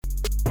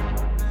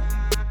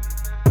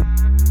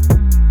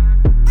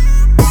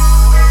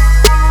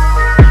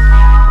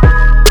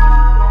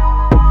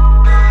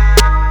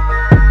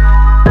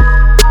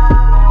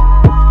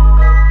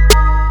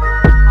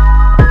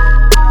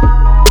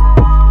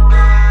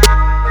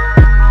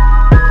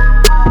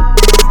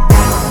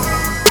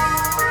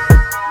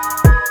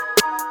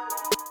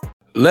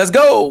Let's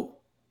go.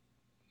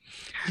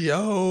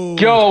 Yo,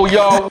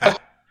 yo.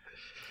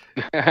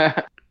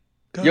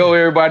 Yo,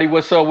 everybody,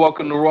 what's up?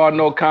 Welcome to Raw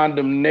No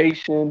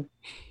Condemnation.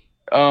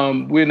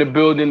 We're in the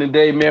building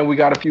today, man. We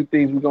got a few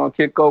things we're gonna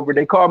kick over.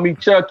 They call me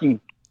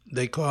Chucky.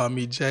 They call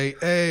me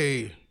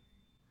J.A.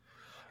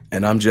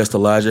 And I'm just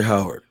Elijah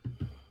Howard.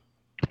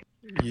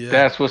 Yeah.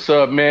 That's what's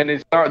up, man.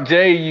 It's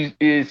Jay,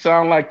 it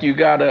sound like you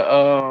got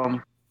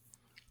a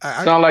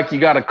like you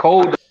got a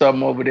cold or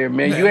something over there,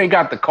 man. You ain't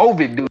got the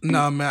COVID, dude.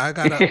 No, man, I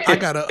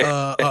got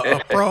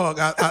a frog.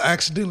 I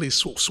accidentally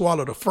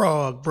swallowed a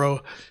frog,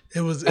 bro.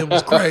 It was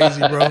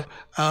crazy, bro.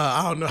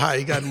 I don't know how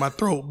he got in my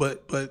throat,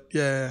 but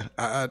yeah,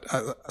 I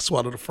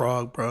swallowed a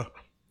frog, bro.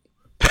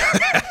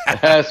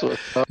 That's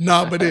what's up.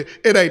 No, but it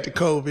ain't the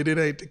COVID. It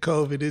ain't the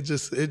COVID. It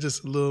just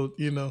a little,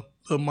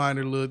 little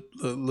minor little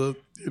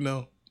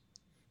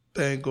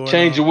thing going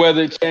change on. Your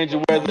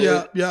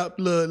weather. Yep.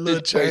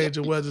 Little change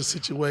of weather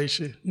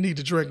situation. Need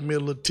to drink me a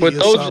little tea or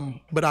something.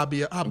 But I'll be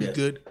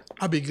good.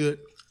 I'll be good.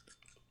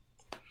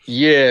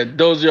 Yeah,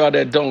 those of y'all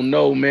that don't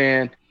know,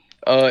 man,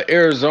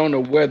 Arizona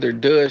weather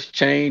does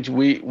change.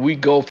 We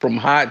go from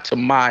hot to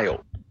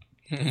mild.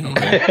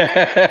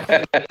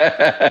 Right.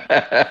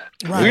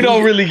 We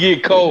don't really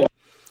get cold.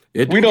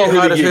 We don't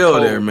really get hell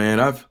cold there, man.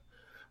 I've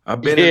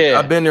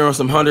been there on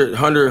some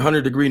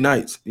 100 degree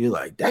nights. You're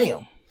like,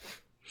 damn.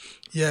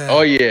 Yeah.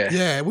 Oh yeah.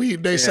 Yeah.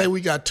 They say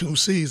we got two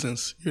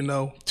seasons,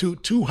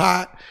 too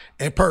hot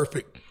and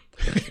perfect.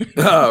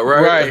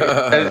 Right.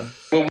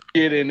 That's what we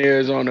get in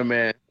Arizona,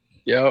 man.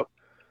 Yep.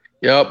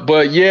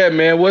 But yeah,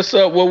 man, what's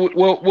up?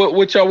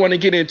 What y'all want to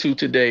get into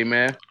today,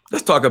 man?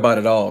 Let's talk about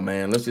it all,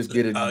 man. Let's just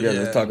get it together. Yeah.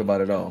 Let's talk about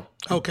it all.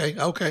 Okay.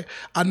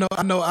 I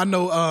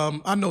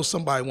know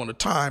somebody want a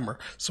timer,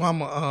 so I'm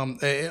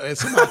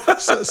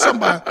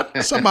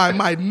somebody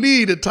might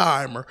need a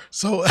timer.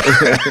 So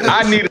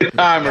I need a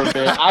timer,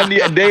 man.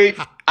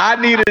 I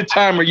need a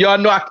timer. Y'all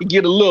know I can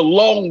get a little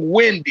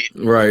long-winded.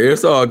 Right,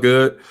 it's all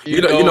good. You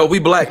know, we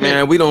black,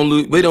 man. We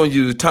don't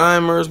use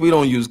timers. We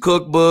don't use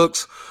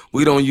cookbooks.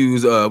 We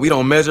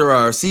don't measure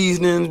our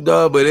seasonings,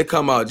 but it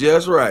come out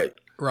just right.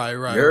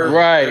 Right.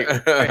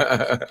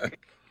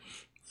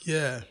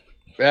 Yeah.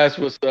 That's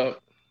what's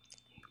up.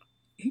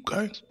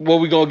 Okay. What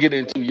we gonna get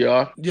into,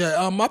 y'all?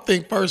 Yeah. I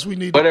think first we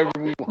need whatever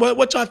we want.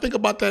 What y'all think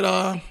about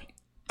that?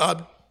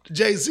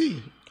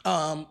 Jay-Z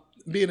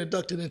being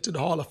inducted into the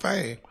Hall of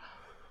Fame.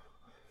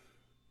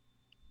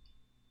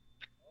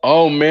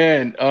 Oh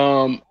man,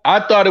 I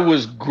thought it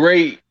was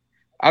great.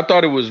 I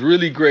thought it was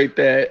really great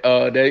that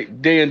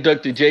they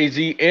inducted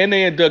Jay-Z and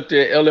they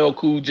inducted LL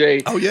Cool J.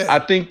 Oh yeah. I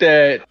think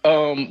that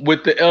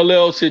with the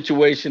LL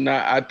situation,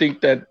 I think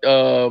that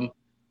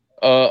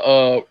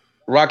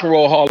Rock and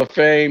Roll Hall of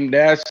Fame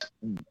that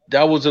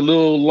was a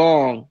little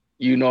long.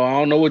 I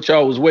don't know what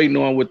y'all was waiting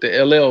on with the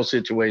LL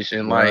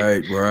situation.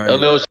 Right.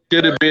 LL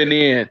should have been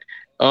in.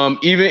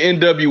 Even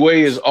NWA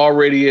is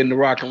already in the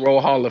Rock and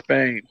Roll Hall of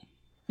Fame.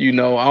 I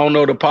don't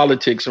know the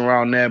politics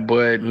around that,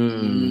 but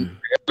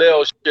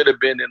LL should have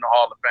been in the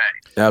Hall of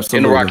Fame. Absolutely.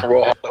 In the Rock and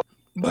Roll Hall of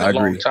Fame I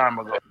agree. Long time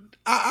ago.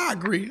 I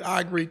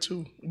agree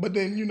too. But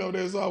then,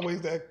 there's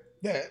always that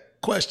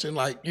question,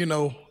 like,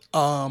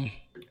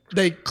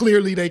 they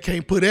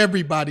can't put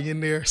everybody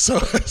in there.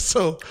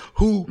 So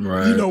who,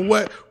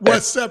 right.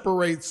 What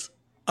separates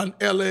an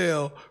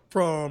LL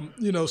from,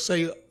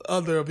 say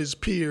other of his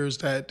peers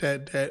that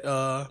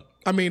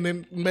and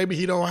maybe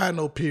he don't have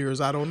no peers.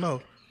 I don't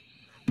know.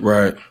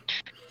 Right.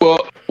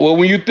 Well,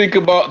 when you think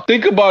about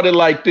it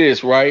like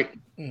this, right?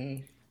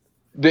 Mm-hmm.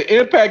 The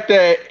impact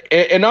that,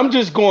 and I'm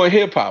just going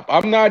hip hop.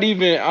 I'm not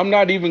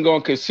even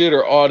going to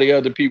consider all the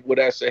other people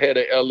that's ahead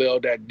of LL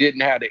that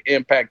didn't have the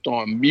impact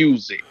on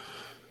music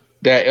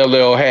that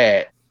LL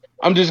had.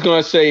 I'm just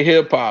going to say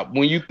hip hop.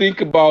 When you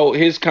think about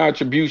his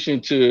contribution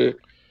to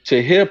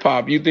hip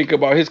hop, you think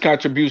about his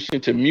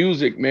contribution to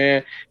music,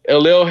 man.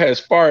 LL has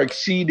far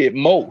exceeded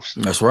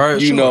most. That's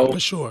right. For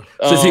sure.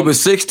 Since he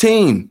was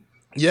 16.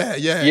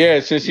 Yeah.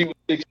 Since he was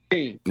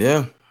 16.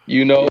 Yeah.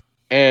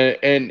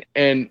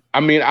 And I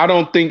mean, I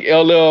think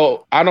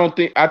LL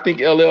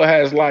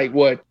has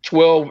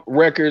 12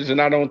 records,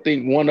 and I don't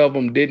think one of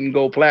them didn't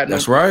go platinum.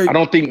 That's right. I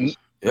don't think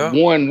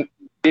one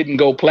didn't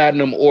go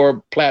platinum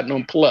or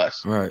platinum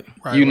plus. Right.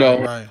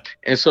 Right.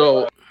 And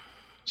so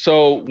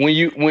when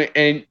you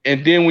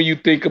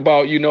think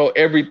about,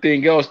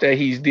 everything else that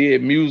he's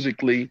did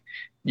musically,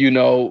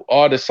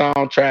 all the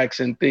soundtracks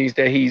and things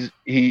that he's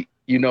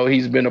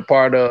been a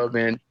part of,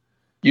 and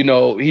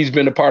he's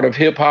been a part of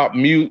hip hop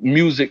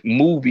music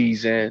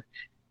movies and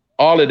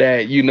all of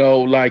that.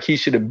 He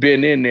should have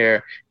been in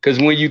there, because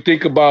when you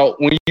think about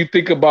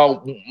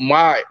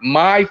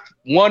my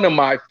one of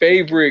my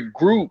favorite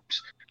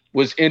groups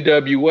was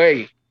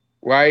NWA,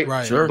 right?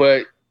 Right. Sure.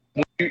 But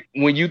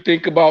when you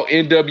think about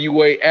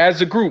NWA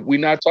as a group, we're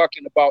not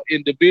talking about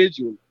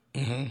individually,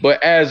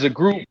 but as a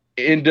group,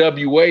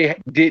 NWA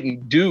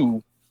didn't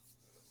do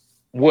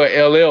what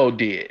LL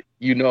did.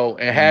 And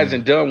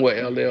hasn't done what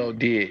LL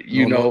did.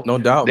 No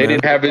doubt. They man.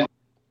 didn't have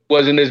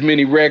wasn't as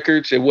many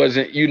records. It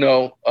wasn't,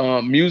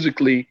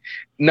 musically.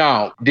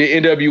 Now,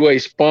 did NWA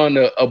spawn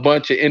a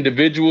bunch of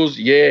individuals?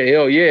 Yeah,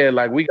 hell yeah.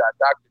 Like we got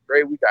Dr.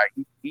 Dre, we got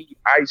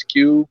Ice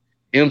Cube,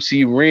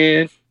 MC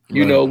Ren.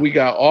 We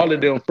got all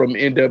of them from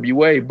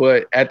NWA.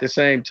 But at the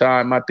same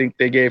time, I think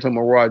they gave him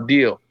a raw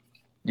deal.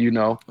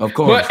 Of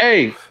course. But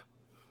hey.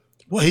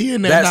 Well, he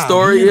in there that now.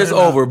 story is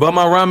over, but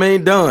my rhyme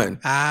ain't done.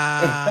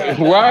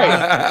 Right.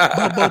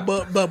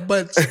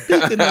 But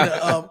speaking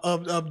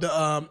of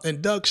the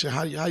induction,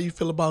 how you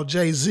feel about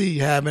Jay-Z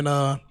having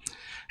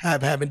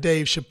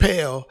Dave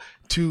Chappelle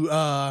to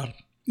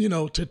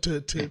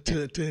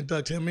to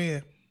induct him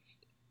in?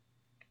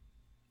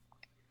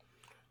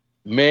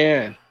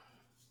 Man,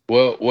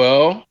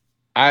 well,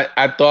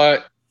 I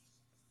thought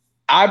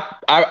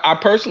I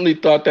personally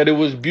thought that it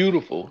was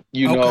beautiful.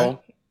 Okay.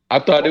 I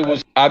thought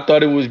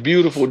it was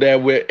beautiful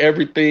that with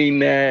everything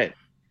that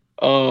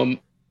and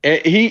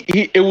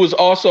it was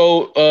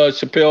also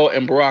Chappelle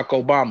and Barack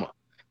Obama.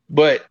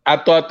 But I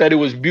thought that it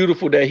was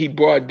beautiful that he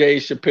brought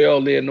Dave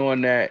Chappelle in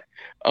on that,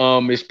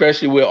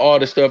 especially with all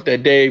the stuff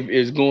that Dave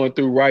is going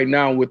through right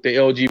now with the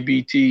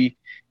LGBT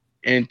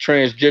and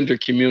transgender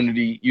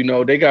community.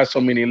 They got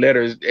so many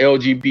letters,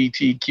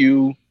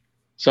 LGBTQ,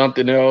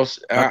 something else.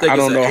 I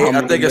don't know how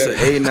many. I think it's an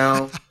A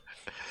now.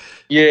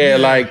 Yeah,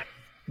 like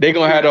they're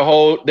gonna have the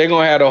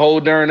whole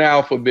darn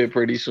alphabet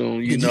pretty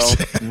soon,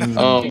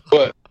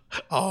 But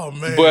oh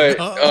man,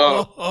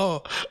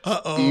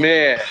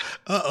 man,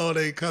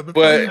 they coming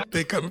for you.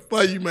 They coming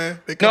for you, man.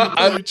 They coming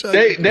for you, Chuck.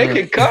 They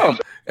can come.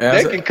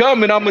 They can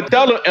come, and I'm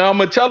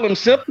gonna tell them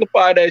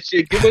simplify that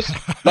shit. Give us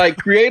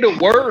create a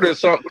word or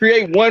something.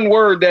 Create one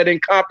word that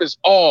encompass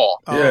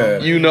all. Yeah,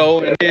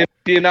 and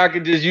then I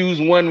can just use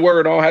one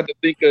word. I don't have to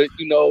think of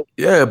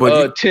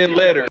 10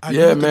 letters.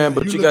 Yeah, man.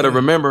 But you got to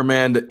remember,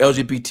 man, the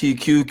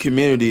LGBTQ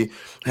community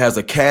has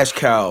a cash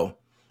cow.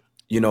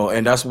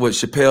 And that's what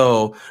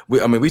Chappelle.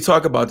 We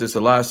talk about this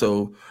a lot.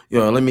 So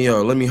let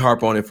me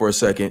harp on it for a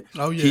second.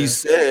 Oh yeah. He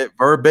said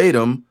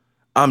verbatim,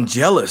 "I'm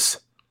jealous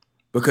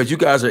because you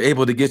guys are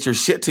able to get your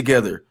shit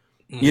together."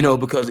 Mm-hmm.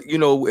 Because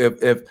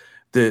if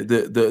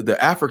the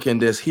African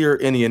that's here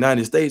in the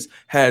United States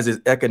has his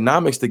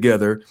economics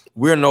together,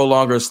 we're no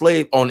longer a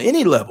slave on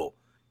any level.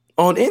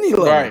 On any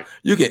level, right.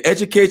 You can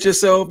educate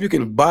yourself. You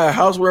can buy a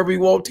house wherever you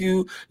want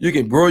to. You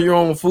can grow your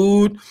own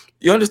food.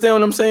 You understand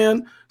what I'm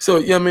saying? So,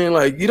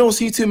 you don't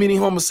see too many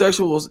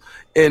homosexuals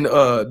in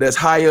that's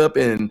high up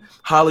in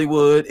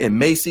Hollywood and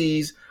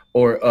Macy's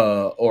or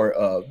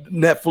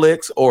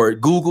Netflix or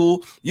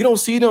Google. You don't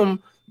see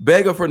them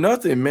begging for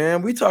nothing,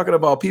 man. We talking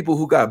about people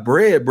who got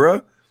bread,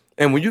 bruh.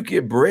 And when you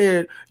get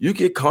bread, you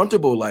get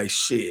comfortable like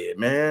shit,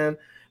 man.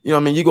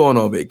 You going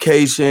on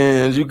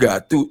vacations, you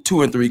got 2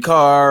 and 3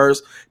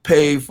 cars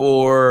paid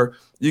for,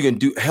 you can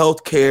do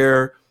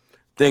healthcare,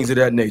 things of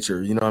that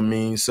nature. You know what I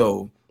mean?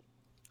 So,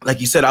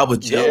 like you said, I was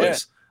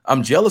jealous. Yeah.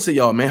 I'm jealous of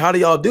y'all, man. How do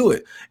y'all do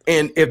it?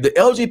 And if the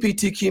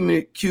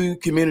LGBTQ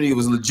community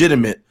was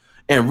legitimate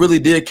and really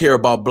did care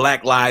about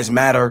Black Lives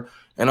Matter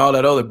and all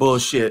that other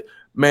bullshit,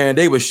 man,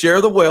 they would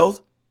share the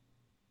wealth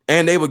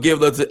and they would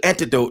give us the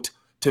antidote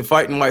to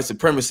fighting white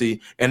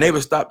supremacy, and they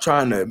would stop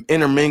trying to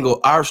intermingle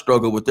our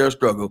struggle with their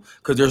struggle,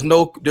 because it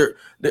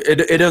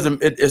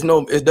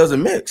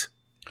doesn't mix.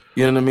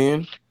 You know what I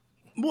mean?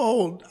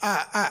 Well,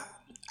 I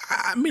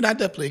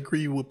definitely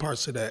agree with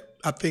parts of that.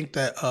 I think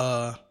that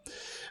I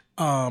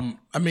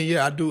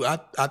do.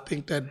 I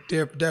think that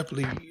there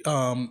definitely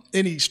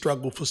any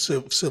struggle for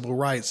civil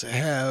rights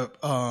have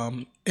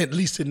at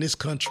least in this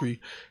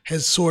country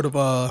has sort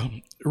of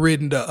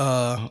ridden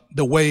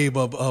the wave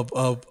of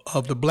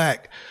the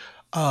Black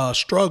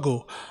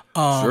struggle.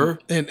 Sure.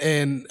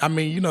 And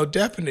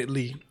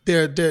definitely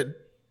there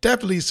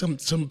definitely some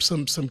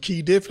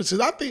key differences.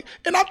 I think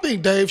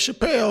Dave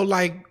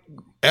Chappelle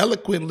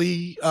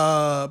eloquently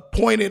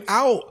pointed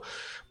out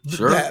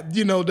that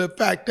the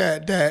fact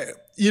that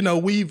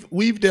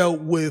we've dealt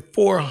with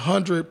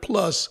 400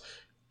 plus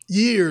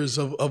years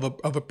of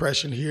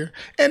oppression here,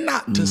 and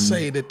not to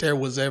say that there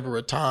was ever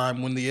a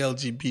time when the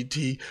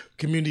LGBT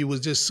community was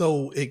just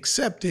so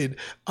accepted.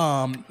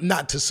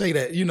 Not to say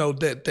that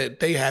that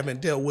they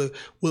haven't dealt with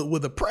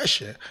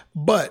oppression,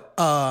 but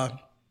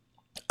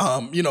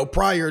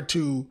prior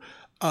to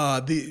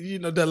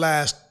the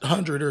last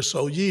 100 or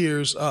so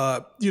years,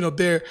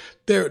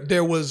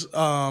 there was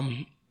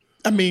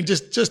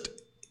just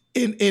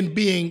in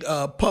being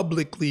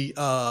publicly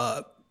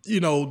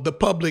the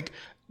public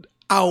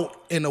out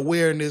in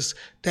awareness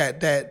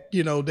that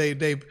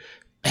they've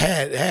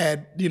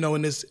had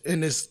in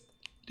this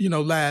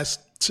last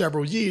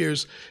several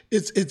years,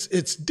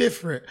 it's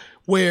different.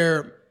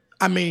 Where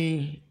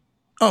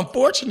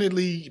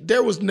unfortunately,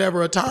 there was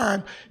never a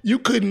time you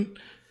couldn't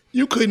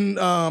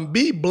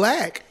be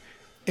Black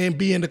and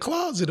be in the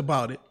closet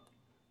about it.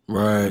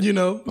 Right. You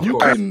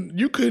couldn't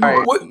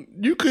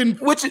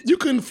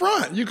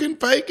front, you couldn't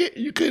fake it,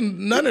 you couldn't,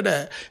 none of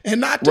that. And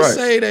not to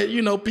say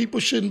that, people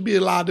shouldn't be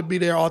allowed to be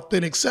their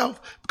authentic self,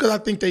 because I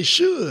think they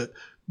should.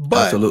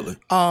 But absolutely.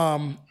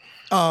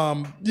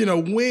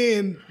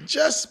 when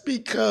just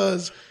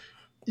because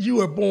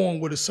you are born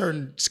with a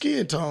certain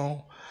skin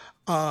tone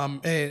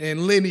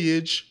and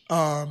lineage,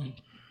 you're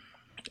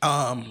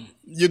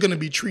going to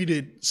be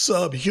treated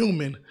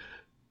subhuman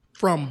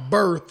from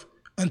birth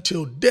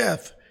until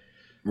death.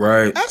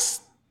 Right.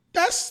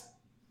 That's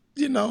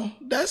you know,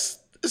 it's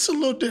a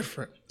little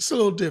different. It's a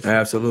little different.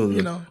 Absolutely.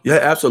 You know? Yeah,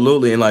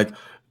 absolutely. And like,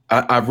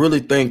 I really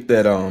think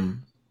that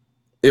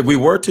if we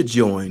were to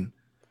join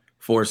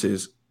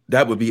forces,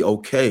 that would be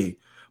okay.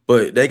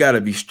 But they got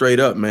to be straight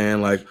up,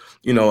 man. Like,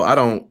 you know, I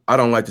don't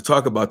like to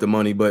talk about the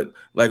money, but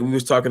like we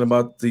was talking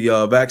about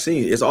the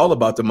vaccine, it's all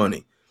about the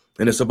money,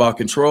 and it's about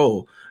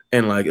control.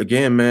 And like,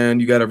 again, man,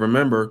 you got to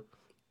remember,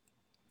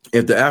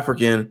 if the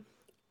African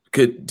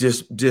could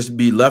just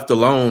be left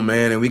alone,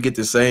 man, and we get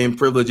the same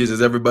privileges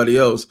as everybody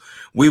else,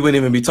 we wouldn't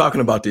even be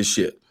talking about this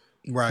shit.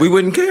 Right. We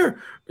wouldn't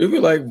care. We'd be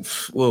like,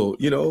 well,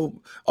 you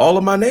know, all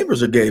of my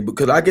neighbors are gay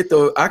because I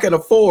can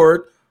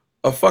afford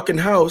a fucking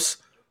house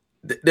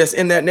that's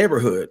in that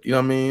neighborhood. You know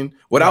what I mean?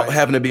 Without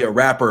having to be a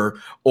rapper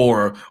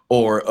or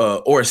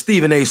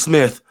Stephen A.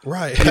 Smith.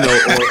 Right. You know,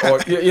 or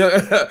you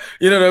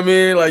know what I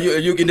mean? Like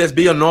you can just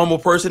be a normal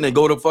person and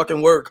go to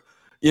fucking work.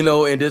 You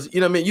know, and just, you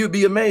know what I mean? You'd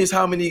be amazed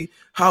how many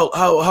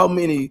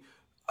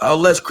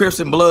less Crips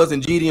and Bloods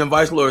and GD and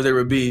Vice Lords there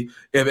would be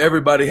if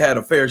everybody had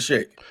a fair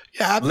shake.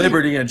 Yeah,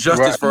 liberty and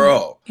justice for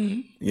all.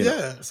 Mm-hmm. You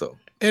know, so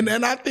and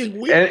I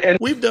think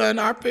we've done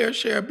our fair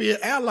share of being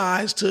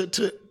allies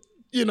to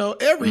you know,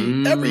 every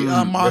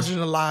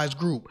marginalized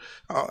group.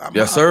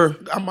 Yes, sir.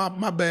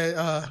 My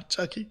bad,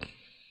 Chucky.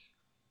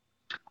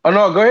 Oh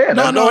no, go ahead.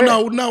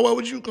 No. What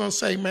was you gonna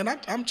say, man?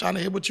 I'm trying to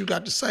hear what you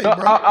got to say, bro.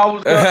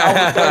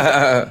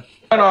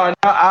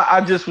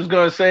 I just was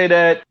gonna say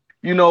that,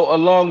 you know,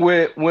 along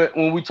with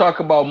when we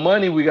talk about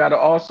money, we got to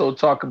also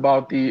talk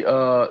about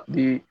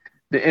the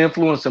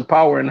influence and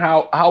power and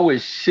how it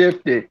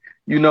shifted.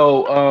 You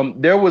know,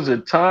 there was a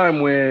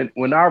time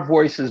when our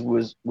voices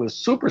was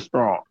super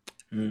strong.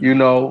 You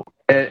know,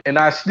 and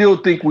I still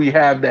think we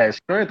have that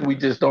strength. We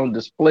just don't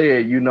display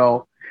it. You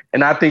know.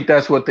 And I think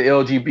that's what the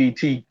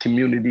LGBT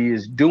community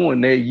is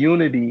doing. Their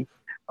unity,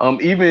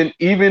 even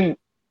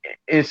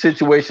in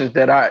situations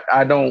that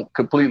I don't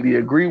completely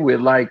agree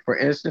with. Like, for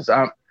instance,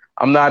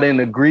 I'm not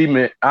in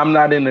agreement. I'm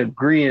not in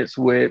agreement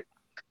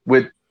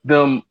with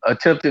them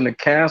attempting to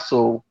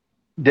cancel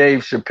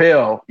Dave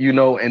Chappelle, you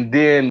know, and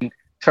then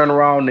turn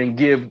around and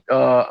give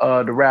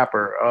the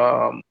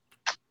rapper,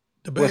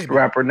 what's the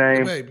rapper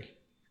name?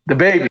 The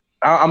Baby.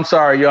 I'm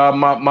sorry, y'all.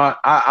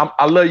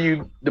 I love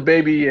you, the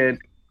Baby, and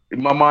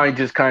my mind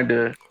just kind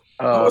of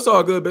it's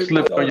all good, baby.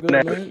 Slipped on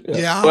your name.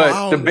 Yeah,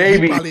 but the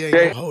Baby,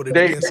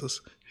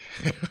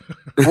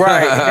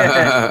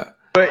 right?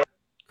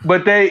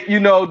 but they, you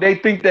know, they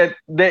think that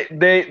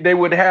they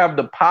would have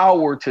the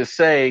power to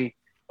say,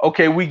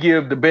 okay, we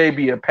give the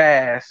Baby a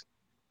pass.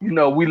 You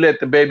know, we let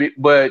the Baby,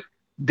 but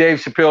Dave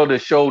Chappelle to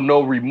show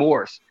no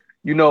remorse.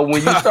 You know,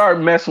 when you start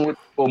messing with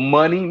people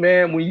money,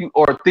 man,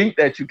 or think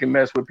that you can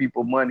mess with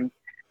people money,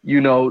 you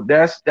know,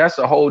 that's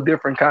a whole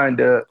different kind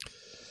of.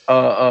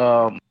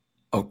 I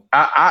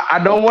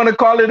don't want to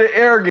call it an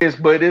arrogance,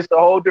 but it's a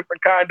whole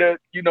different kind of,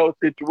 you know,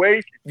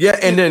 situation. Yeah,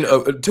 and then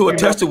to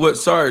attest to what,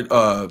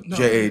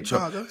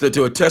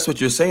 to attest what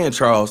you're saying,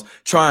 Charles,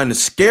 trying to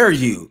scare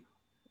you.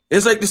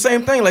 It's like the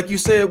same thing, like you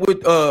said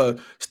with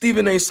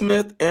Stephen A.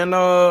 Smith and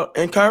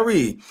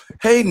Kyrie.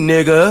 Hey,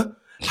 nigga,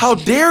 how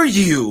dare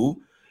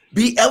you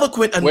be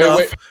eloquent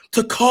enough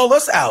to call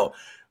us out?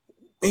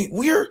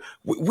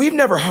 We've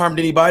never harmed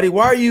anybody.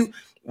 Why are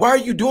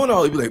you doing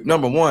all? You'd be like,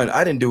 number one,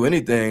 I didn't do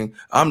anything.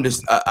 I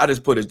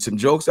just put some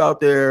jokes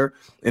out there,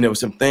 and there was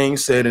some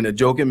things said in a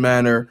joking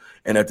manner.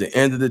 And at the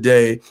end of the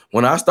day,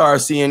 when I started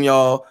seeing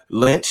y'all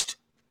lynched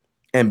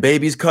and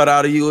babies cut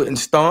out of you and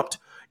stomped,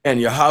 and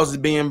your houses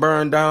being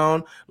burned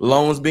down,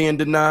 loans being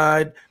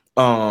denied,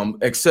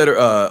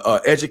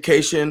 etc.,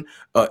 education,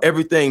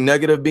 everything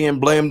negative being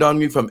blamed on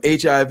you from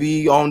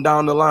HIV on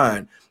down the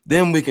line,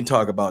 then we can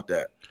talk about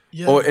that.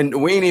 Yeah.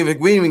 And we ain't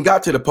even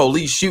got to the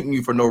police shooting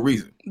you for no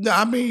reason. No,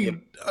 I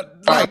mean,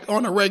 like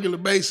on a regular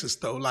basis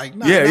though. Like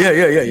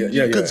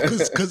yeah.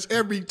 Because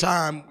every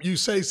time you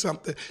say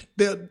something,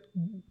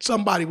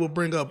 somebody will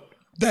bring up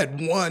that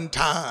one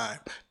time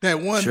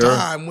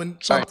when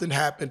something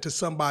happened to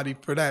somebody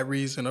for that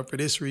reason or for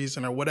this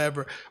reason or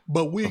whatever.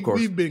 But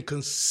we've been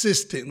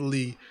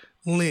consistently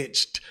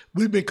lynched.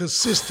 We've been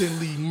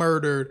consistently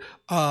murdered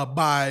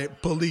by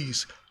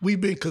police.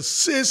 We've been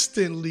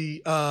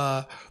consistently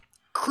criminalized.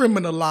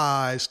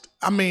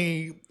 I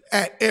mean,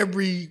 at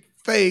every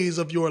phase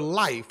of your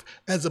life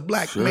as a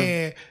black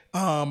man,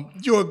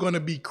 you're going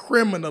to be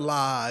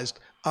criminalized.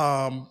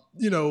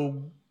 You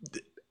know,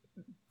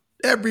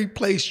 every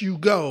place you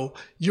go,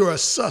 you're a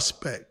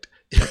suspect.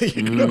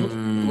 You know,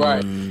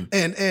 right?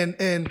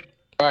 And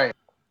right.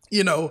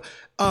 You know,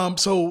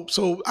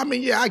 so I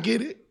mean, yeah, I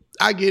get it.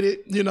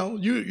 You know,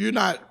 you're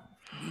not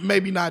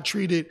maybe not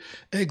treated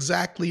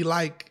exactly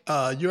like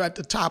you're at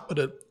the top of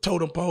the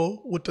totem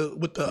pole with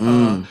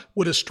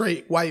a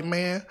straight white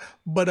man,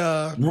 but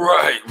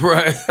right.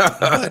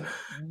 but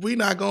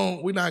I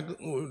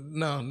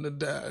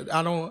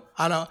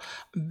don't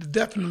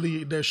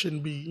definitely there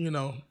shouldn't be,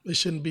 it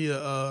shouldn't be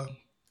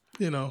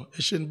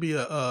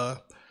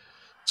a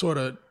sort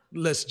of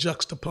let's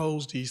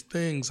juxtapose these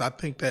things. I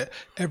think that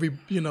every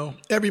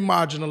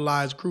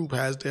marginalized group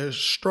has their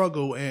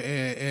struggle,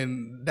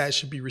 and that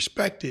should be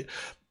respected.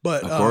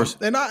 But of course.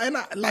 And I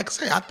like I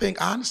say, I think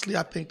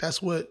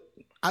that's what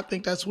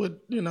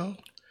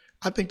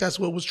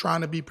was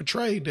trying to be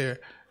portrayed there.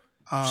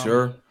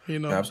 Sure.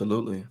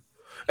 Absolutely.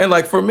 And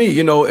like for me,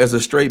 as a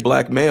straight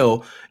black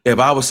male, if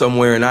I was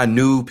somewhere and I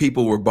knew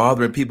people were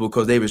bothering people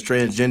because they was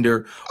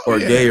transgender or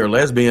gay or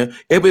lesbian,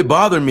 it would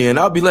bother me. And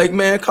I'd be like,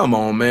 man, come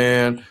on,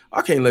 man.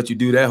 I can't let you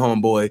do that,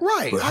 homeboy.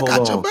 Right. But I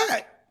got your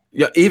back.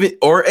 Yeah,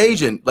 or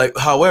Asian. Like,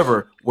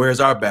 however,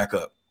 where's our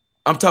backup?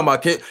 I'm talking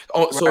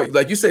about so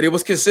like you said, it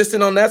was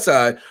consistent on that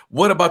side.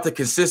 What about the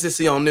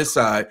consistency on this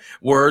side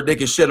where they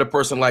can shut a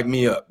person like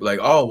me up? Like,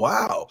 oh,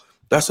 wow,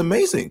 that's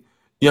amazing.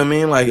 You know what I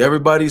mean? Like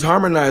everybody's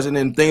harmonizing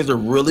and things are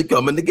really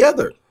coming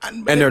together,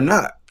 and they're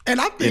not.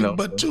 And I think,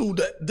 but too,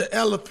 the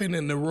elephant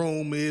in the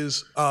room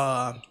is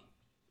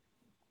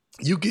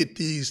you get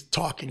these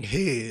talking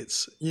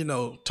heads. And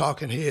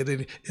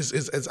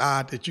it's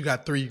odd that you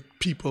got three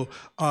people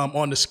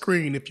on the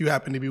screen if you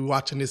happen to be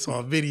watching this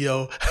on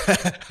video.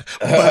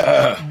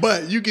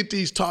 but you get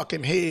these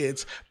talking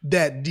heads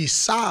that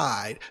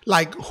decide,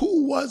 like,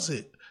 who was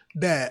it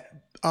that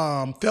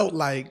felt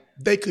like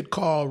they could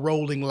call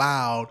Rolling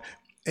Loud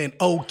and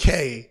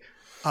okay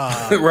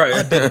at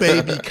the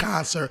Baby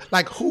concert?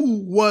 Like, who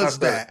was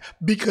that?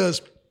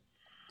 Because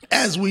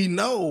as we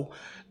know,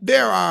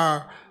 there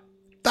are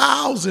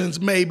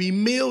thousands, maybe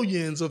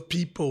millions of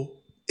people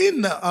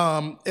in the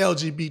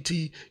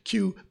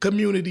LGBTQ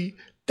community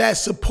that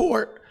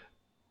support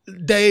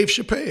Dave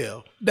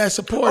Chappelle. That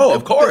support,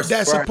 of course,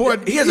 that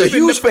support. He has a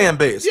huge fan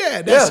base.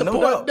 Yeah, that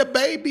support the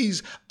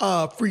Baby's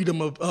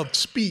freedom of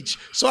speech.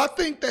 So I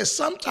think that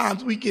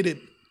sometimes we get it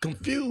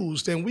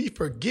confused and we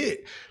forget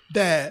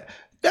that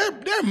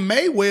there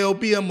may well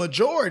be a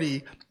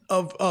majority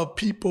of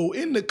people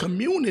in the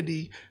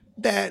community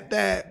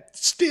that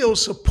still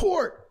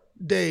support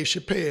Dave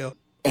Chappelle.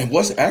 And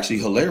what's actually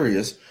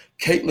hilarious,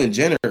 Caitlyn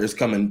Jenner is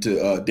coming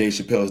to Dave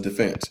Chappelle's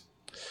defense.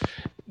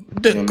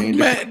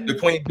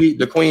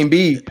 The queen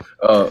bee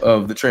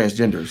of the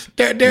transgenders.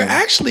 They're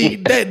actually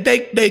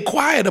they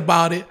quiet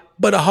about it,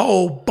 but a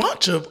whole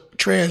bunch of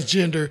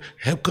transgender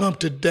have come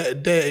to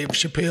Dave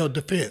Chappelle's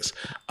defense.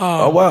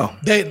 Oh wow!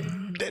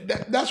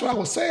 That's what I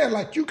was saying.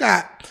 Like you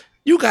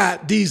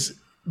got these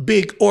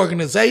big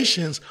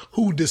organizations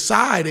who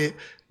decided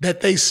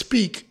that they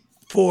speak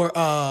for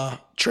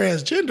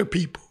transgender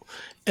people,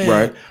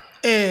 and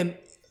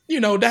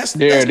that's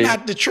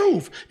not the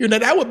truth.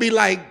 That would be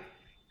like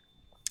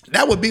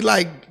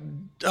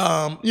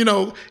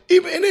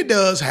even, and it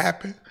does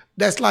happen.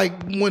 That's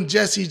like when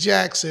Jesse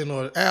Jackson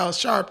or Al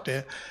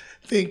Sharpton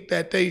think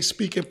that they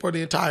speaking for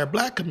the entire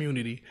black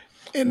community.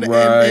 And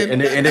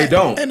they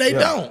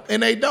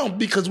don't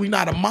because we're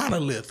not a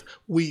monolith.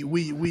 We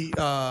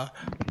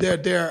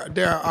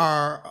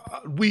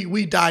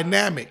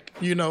dynamic.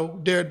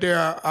 There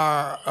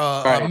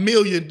are a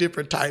million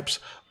different types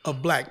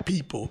of black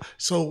people.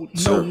 So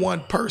no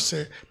one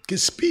person can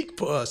speak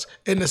for us.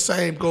 And the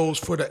same goes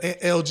for the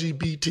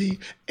LGBT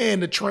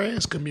and the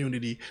trans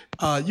community.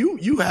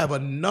 You have a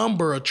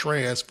number of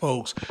trans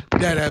folks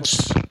that have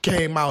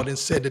came out and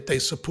said that they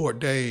support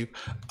Dave,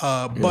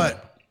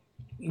 but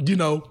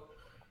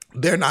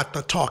they're not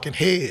the talking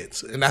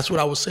heads, and that's what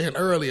I was saying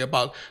earlier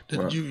about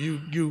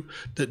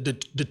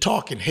the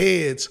talking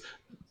heads.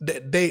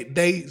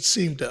 They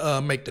seem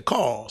to make the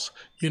calls,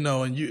 and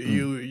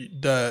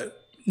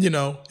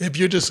if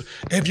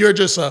you're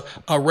just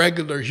a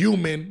regular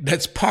human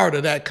that's part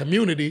of that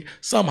community,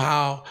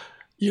 somehow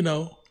you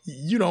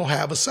don't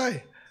have a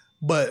say,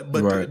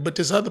 but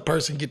this other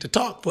person get to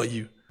talk for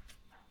you.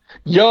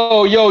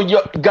 Yo,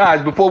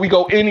 guys, before we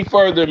go any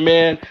further,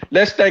 man,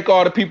 let's thank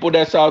all the people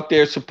that's out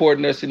there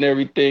supporting us and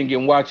everything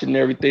and watching and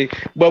everything.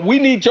 But we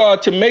need y'all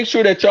to make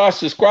sure that y'all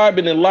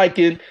subscribing and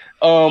liking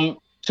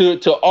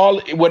to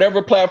all,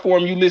 whatever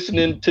platform you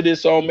listening to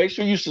this on. Make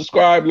sure you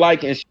subscribe,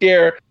 like, and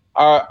share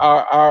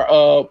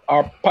our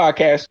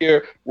podcast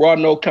here, Raw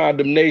No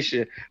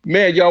Condemnation.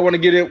 Man, y'all want to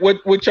get in?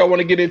 What y'all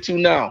want to get into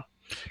now?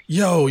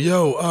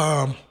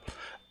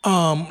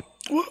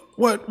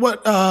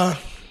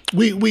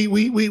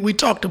 We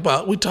talked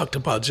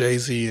about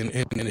Jay-Z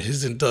and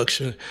his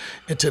induction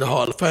into the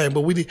Hall of Fame,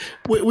 but what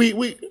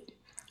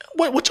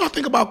y'all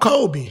think about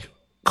Kobe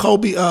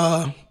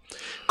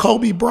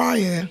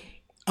Bryant?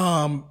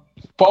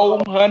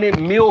 400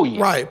 million,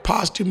 right?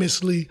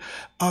 Posthumously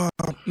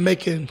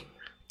making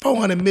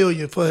 400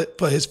 million for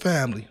his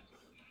family.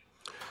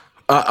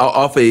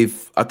 I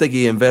think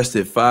he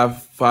invested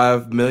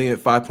 5 million,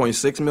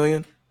 5.6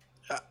 million.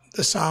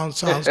 That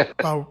sounds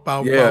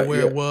about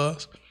where it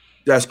was.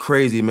 That's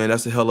crazy, man.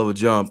 That's a hell of a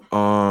jump.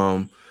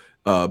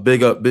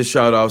 big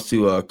shout outs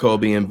to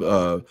Kobe and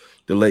the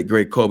late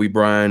great Kobe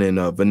Bryant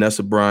and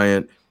Vanessa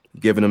Bryant,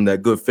 giving them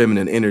that good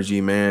feminine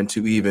energy, man,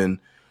 to even,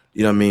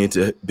 you know what I mean,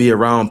 to be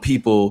around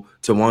people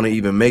to want to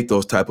even make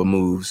those type of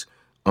moves.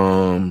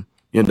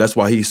 That's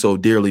why he's so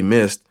dearly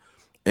missed.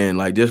 And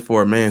like, just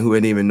for a man who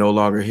ain't even no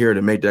longer here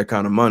to make that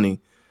kind of money,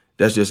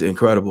 that's just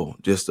incredible.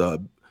 Just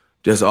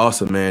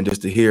awesome, man,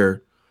 just to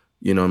hear,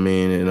 you know what I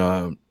mean?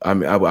 And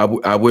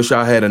I wish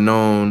I had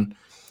known,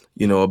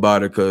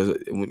 about it, because,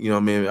 you know what I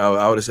mean,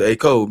 I would have said, hey,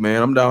 Cole,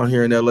 man, I'm down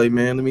here in LA,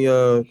 man. Let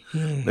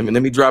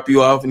me drop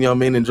you off, and, you know what I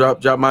mean, and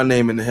drop my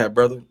name in the hat,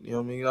 brother. You know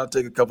what I mean? I'll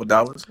take a couple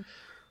dollars.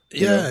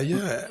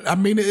 Yeah. I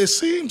mean, it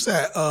seems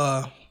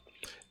that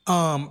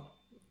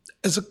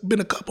it's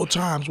been a couple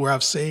times where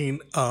I've seen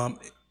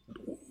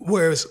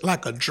where it's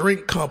like a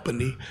drink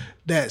company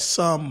that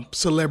some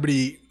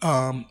celebrity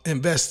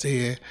invests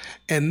in,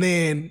 and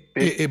then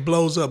it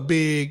blows up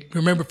big.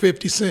 Remember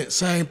 50 Cent,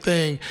 same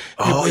thing.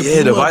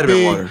 The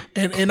vitamin water.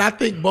 And I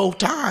think both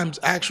times,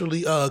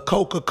 actually,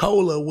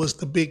 Coca-Cola was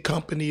the big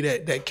company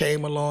that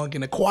came along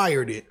and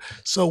acquired it.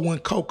 So when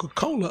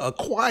Coca-Cola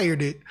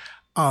acquired it,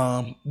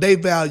 they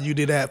valued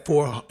it at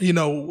I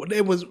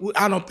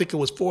don't think it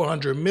was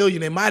 400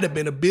 million. It might have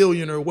been $1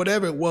 billion or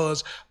whatever it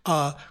was.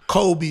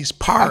 Kobe's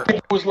part. I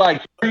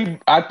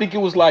think it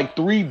was like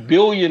 $3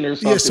 billion or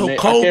something. Yeah, so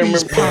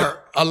Kobe's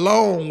part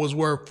alone was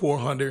worth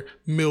 400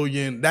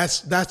 million.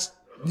 But that's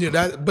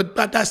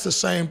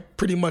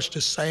pretty much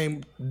the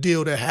same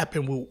deal that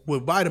happened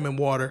with vitamin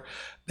water.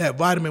 That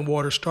vitamin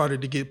water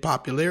started to get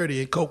popularity,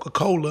 and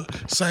Coca-Cola,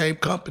 same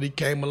company,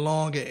 came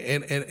along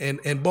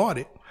and bought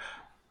it.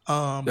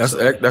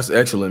 That's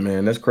excellent,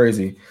 man. That's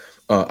crazy.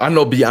 I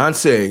know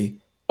Beyonce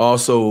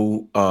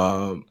also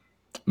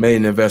made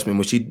an investment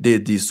when she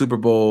did the Super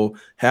Bowl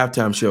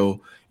halftime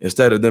show.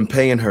 Instead of them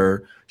paying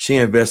her, she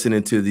invested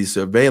into the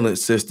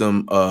surveillance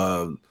system,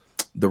 the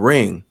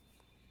Ring,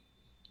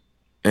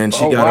 and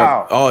she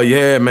oh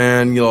yeah,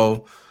 man,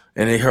 and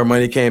then her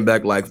money came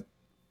back like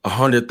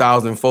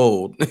 100,000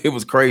 fold. It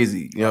was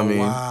crazy. You know what I mean?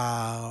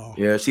 Wow.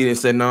 Yeah, she didn't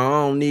say, no,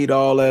 I don't need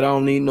all that. I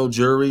don't need no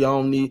jury.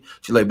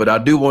 She's like, but I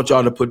do want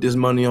y'all to put this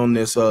money on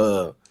this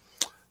Ring,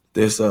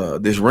 this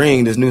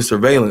new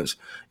surveillance.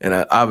 And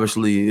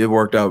obviously it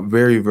worked out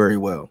very, very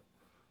well.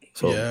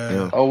 So,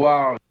 yeah. Oh,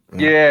 wow.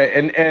 Yeah.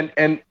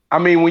 And I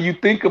mean, when you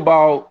think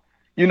about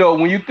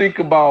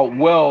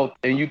wealth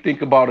and you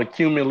think about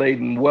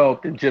accumulating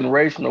wealth and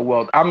generational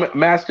wealth,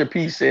 Master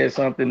P said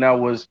something that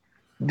was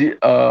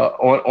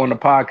on the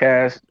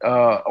podcast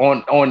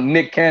on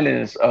Nick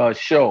Cannon's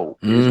show.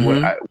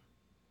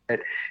 Mm-hmm.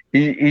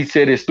 He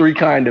said it's three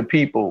kind of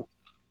people.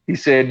 He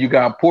said you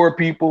got poor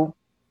people,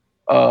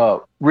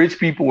 rich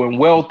people, and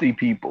wealthy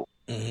people.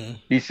 Mm-hmm.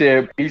 He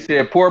said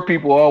poor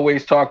people are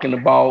always talking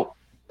about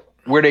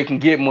where they can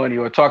get money,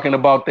 or talking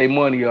about their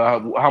money, or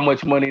how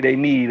much money they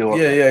need, or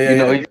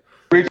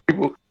rich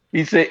people.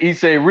 He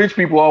said rich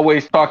people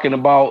always talking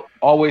about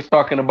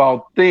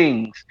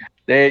things.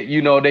 They,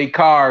 they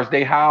cars,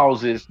 they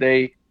houses,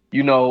 they,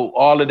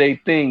 all of their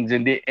things.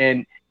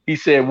 And he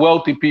said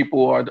wealthy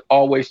people are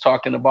always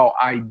talking about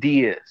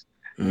ideas,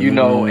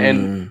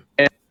 and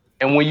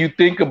when you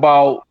think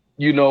about,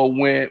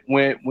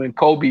 when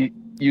Kobe,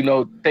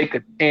 take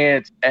a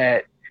chance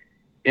at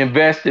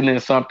investing in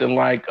something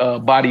like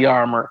Body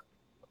Armor,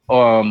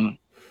 and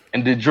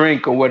the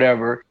drink or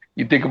whatever,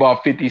 you think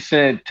about 50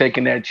 Cent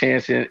taking that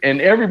chance, and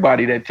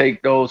everybody that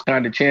take those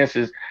kind of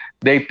chances,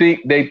 they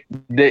think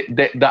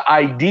the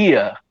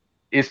idea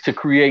is to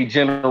create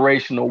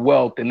generational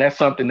wealth. And that's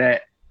something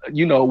that,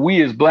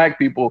 we as Black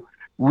people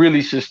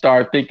really should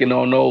start thinking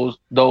on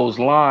those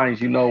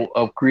lines,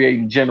 of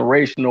creating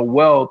generational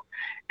wealth,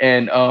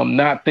 and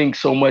not think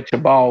so much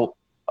about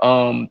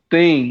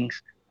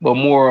things, but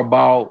more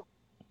about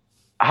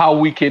how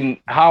we can,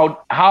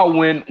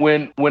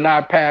 when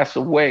I pass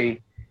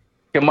away,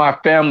 can my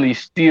family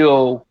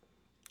still,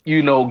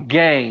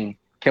 gain?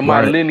 Can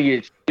my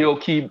lineage still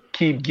keep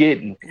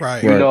getting?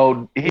 Right.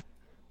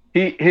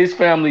 His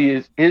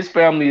family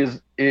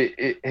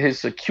has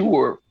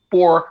secured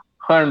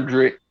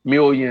 $400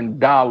 million.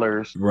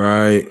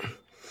 Right.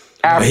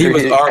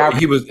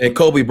 And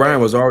Kobe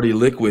Bryant was already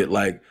liquid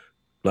like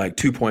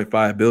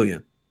 2.5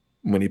 billion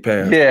when he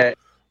passed. Yeah.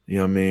 You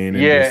know what I mean?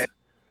 And yeah.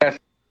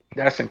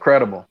 That's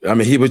incredible. I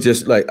mean, he was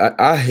just like,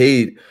 I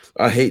hate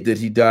that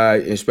he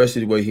died,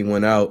 especially the way he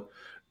went out.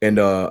 And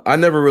I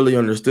never really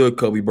understood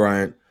Kobe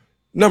Bryant.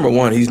 Number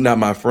one, he's not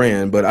my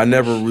friend, but I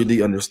never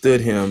really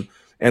understood him.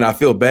 And I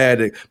feel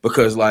bad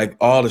because like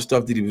all the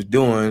stuff that he was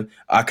doing,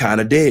 I kind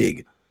of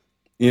dig.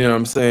 You know what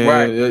I'm saying?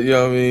 Right. You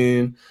know what I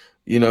mean?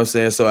 You know what I'm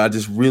saying? So I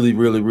just really,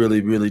 really,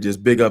 really, really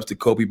just big ups to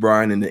Kobe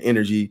Bryant and the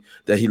energy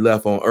that he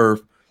left on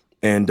earth.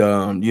 And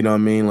you know what I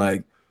mean?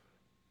 Like,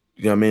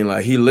 you know what I mean?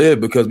 Like, he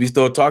lived because we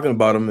still talking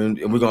about him, and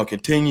we're going to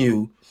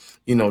continue,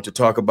 to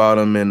talk about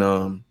him, and,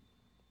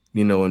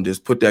 and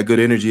just put that good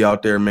energy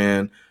out there,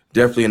 man.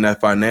 Definitely in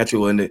that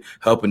financial and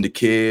helping the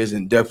kids,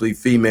 and definitely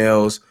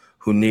females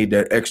who need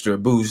that extra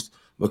boost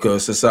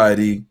because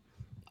society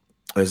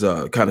is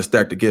kind of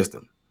stacked against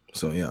them.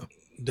 So, yeah.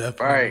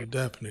 Definitely, right?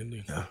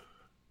 definitely. Yeah.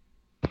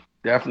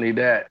 Definitely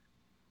that.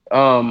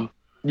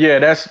 Yeah,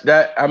 that's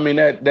that. I mean,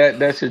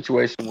 that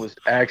situation was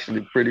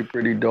actually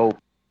pretty dope.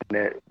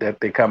 That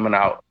they're coming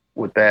out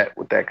with that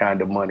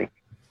kind of money.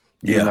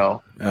 You Yeah,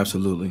 know,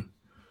 absolutely.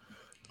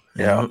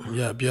 yeah.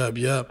 Yeah.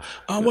 Yep.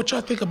 What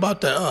y'all think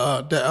about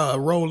the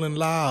Rolling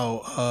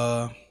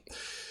Loud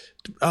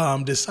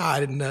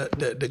deciding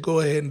to go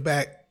ahead and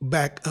back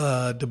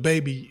the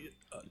baby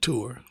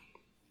tour?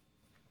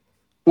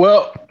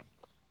 Well,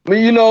 I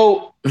mean,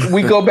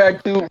 we go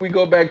back to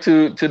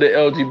the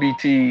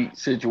LGBT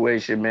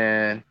situation,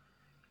 man.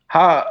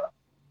 How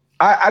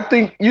I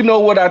think,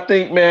 what I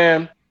think,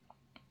 man.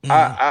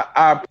 Mm-hmm.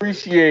 I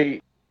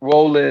appreciate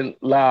Roland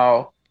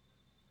Lau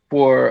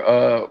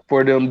for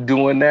them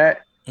doing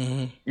that,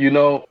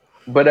 Mm-hmm.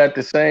 but at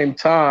the same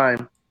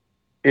time,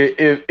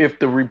 if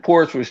the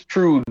reports was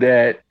true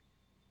that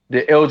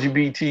the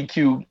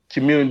LGBTQ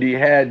community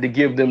had to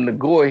give them the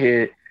go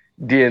ahead,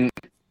 then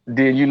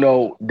they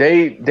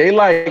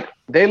like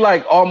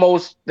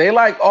almost at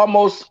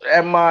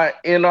my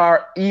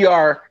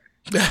NR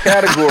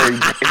category.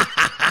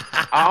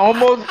 I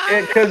almost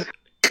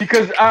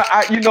because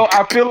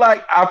I feel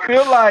like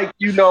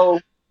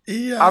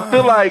Yeah. I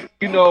feel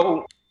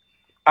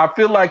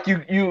like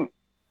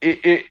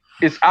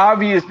it's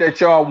obvious that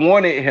y'all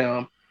wanted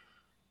him.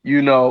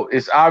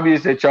 It's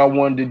obvious that y'all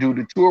wanted to do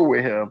the tour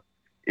with him.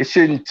 It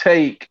shouldn't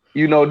take,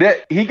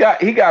 that he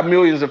got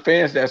millions of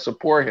fans that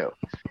support him.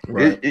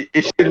 Right.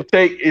 It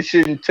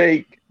shouldn't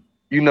take,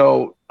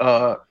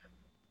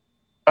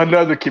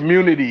 another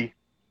community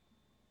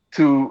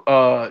to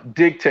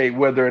dictate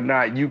whether or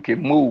not you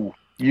can move.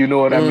 You know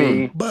what I Mm.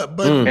 mean? But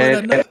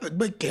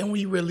can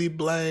we really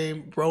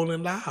blame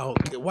Rolling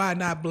Loud? Why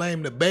not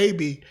blame the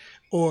baby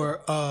or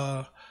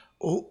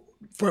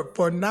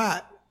for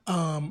not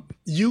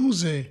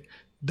using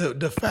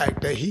the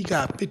fact that he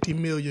got 50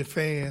 million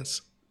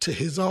fans to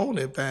his own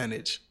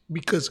advantage?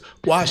 Because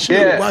why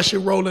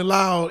should Rolling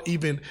Loud,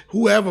 even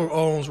whoever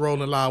owns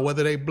Rolling Loud,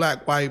 whether they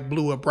black, white,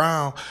 blue, or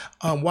brown,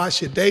 why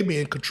should they be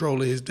in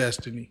control of his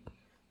destiny?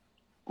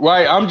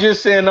 Right. I'm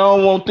just saying I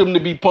don't want them to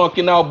be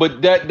punking out,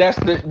 but that's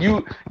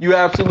you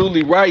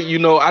absolutely right.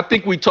 I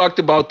think we talked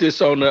about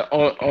this on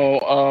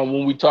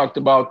when we talked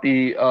about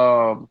we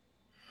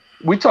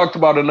talked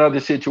about another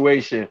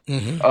situation.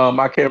 Mm-hmm.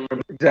 I can't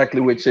remember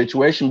exactly which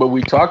situation, but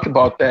we talked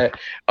about that.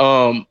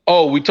 We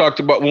talked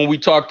about when we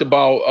talked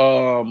about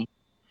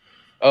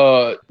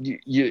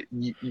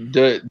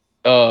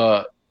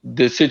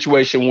the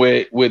situation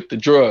with the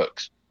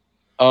drugs.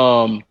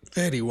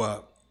 Fetty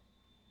Wap.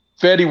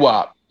 Fetty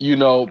Wap,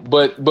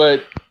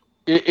 but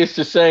it's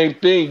the same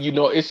thing,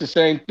 it's the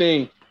same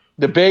thing.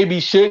 The baby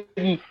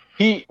shouldn't,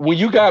 when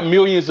you got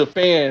millions of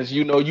fans,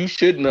 you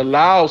shouldn't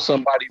allow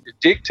somebody to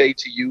dictate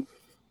to you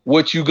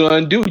what you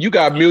gonna do. You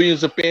got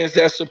millions of fans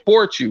that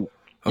support you.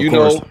 Of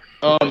course.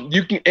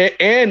 You can,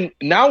 and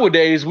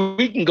nowadays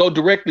we can go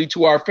directly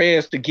to our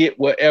fans to get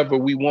whatever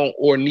we want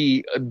or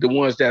need, the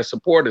ones that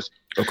support us.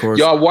 Of course.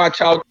 Y'all watch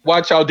how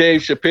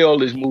Dave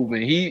Chappelle is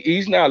moving.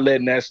 He's not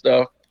letting that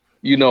stuff,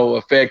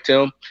 affect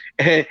him.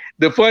 And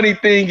the funny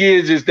thing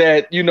is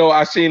that,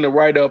 I seen the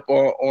write up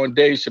on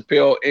Dave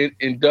Chappelle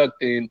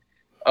inducting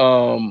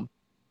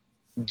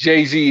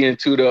Jay-Z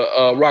into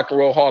the Rock and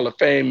Roll Hall of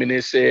Fame, and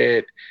it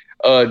said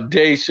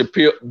Dave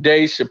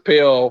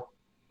Chappelle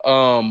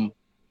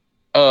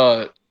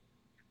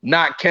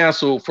not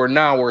canceled for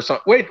now or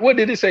something. Wait, what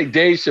did it say?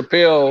 Dave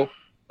Chappelle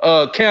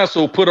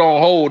canceled, put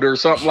on hold or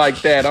something like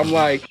that. I'm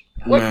like,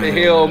 what the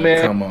hell,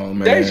 man? Come on,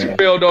 man. Dave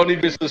Chappelle don't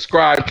even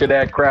subscribe to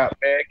that crap,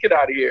 man. Get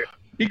out of here.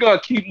 He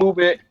gonna keep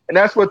moving, and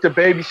that's what the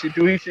baby should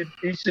do. He should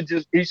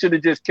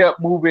have just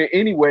kept moving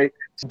anyway.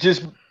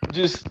 Just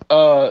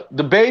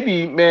the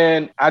baby,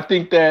 man. I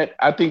think that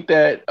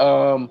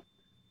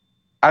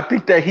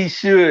he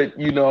should,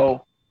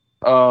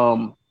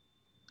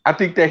 I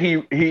think that he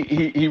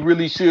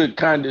really should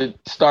kind of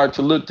start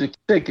to look to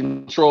take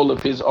control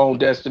of his own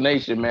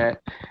destination, man.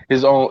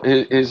 His own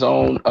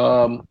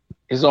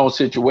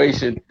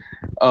situation,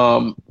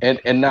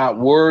 and not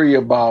worry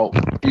about,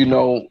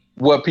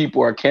 what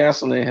people are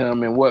canceling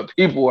him and what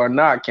people are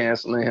not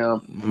canceling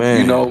him.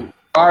 Man.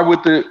 My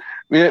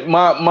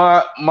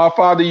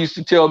father used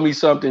to tell me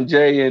something,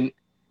 Jay, and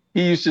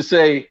he used to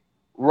say,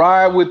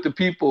 ride with the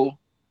people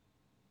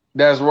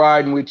that's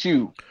riding with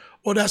you.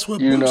 Well, that's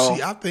what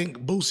Boosie. I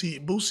think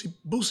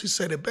Boosie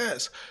said it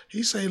best.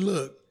 He say,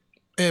 "Look,"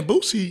 and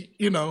Boosie,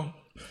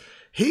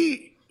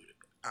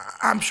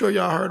 I'm sure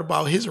y'all heard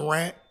about his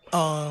rant.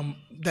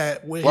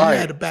 That when he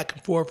had a back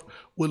and forth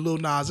with Lil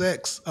Nas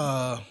X,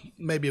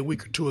 maybe a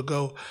week or two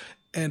ago,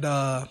 and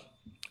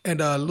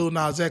Lil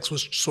Nas X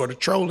was sort of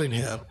trolling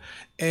him,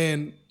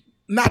 and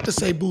not to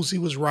say Boosie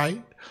was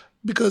right,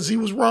 because he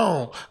was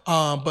wrong.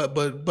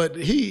 But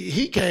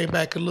he came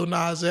back at Lil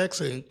Nas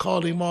X and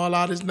called him all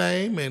out his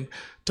name and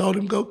told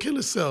him go kill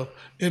himself.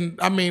 And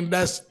I mean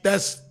I'm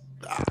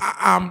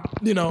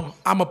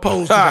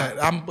opposed to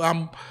that.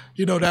 I'm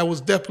that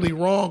was definitely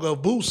wrong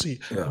of Boosie.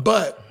 Yeah.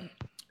 But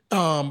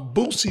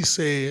Boosie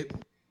said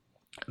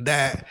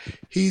that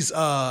he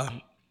said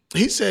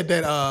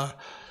that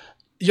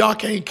y'all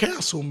can't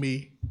cancel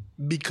me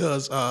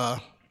because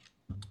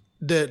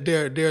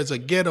there's a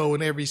ghetto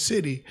in every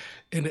city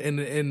in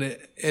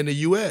the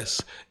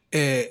U.S.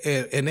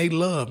 and they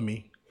love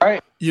me.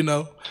 Right. You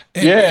know,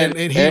 Yeah,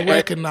 and he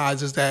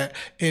recognizes that,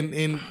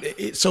 and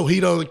so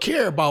he doesn't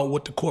care about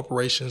what the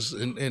corporations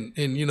and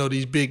you know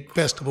these big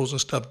festivals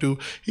and stuff do.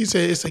 He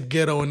said it's a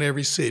ghetto in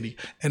every city,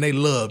 and they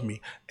love me,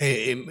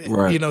 and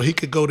Right. you know he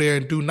could go there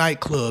and do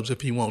nightclubs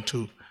if he want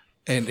to,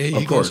 and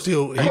he gonna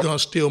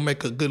still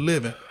make a good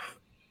living.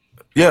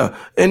 Yeah,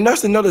 and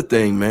that's another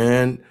thing,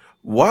 man.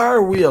 Why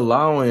are we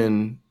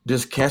allowing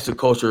this cancel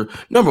culture?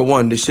 Number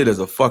one, this shit is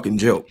a fucking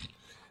joke.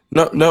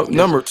 No,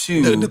 number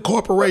two, The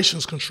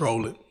corporations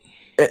control it.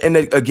 and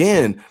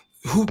again,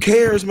 who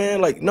cares,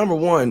 man? Like, number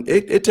one,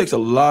 it takes a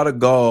lot of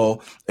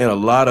gall and a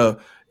lot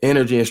of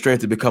energy and strength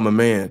to become a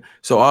man.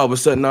 So all of a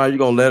sudden now you're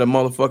gonna let a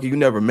motherfucker you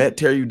never met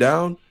tear you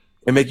down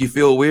and make you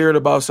feel weird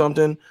about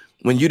something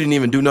when you didn't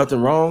even do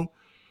nothing wrong.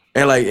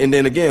 And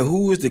then again,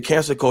 who is the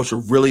cancel culture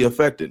really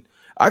affected?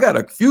 I got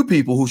a few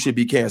people who should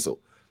be canceled,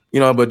 you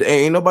know, but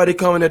ain't nobody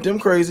coming at them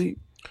crazy.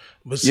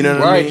 But see, You know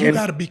what I mean? you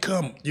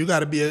got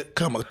to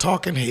become a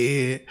talking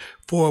head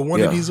for one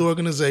of Yeah. these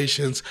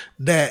organizations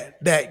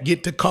that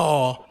get to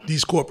call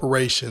these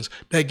corporations,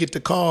 that get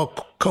to call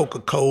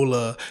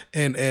Coca-Cola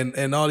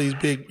and all these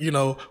big, you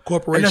know,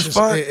 corporations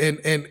fine.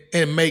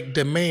 and make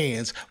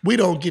demands. We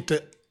don't get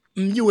to,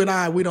 you and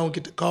I, we don't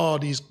get to call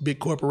these big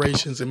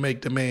corporations and make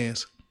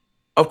demands.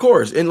 Of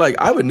course. And like,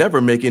 I would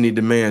never make any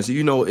demands.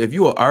 You know, if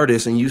you're an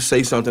artist and you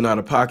say something out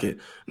of pocket,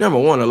 number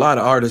one, a lot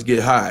of artists get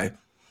high,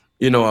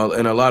 you know,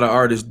 and a lot of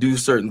artists do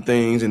certain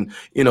things and,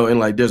 you know, and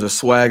like there's a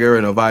swagger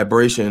and a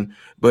vibration.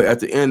 But at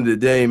the end of the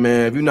day,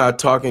 man, if you're not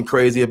talking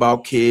crazy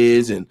about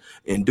kids and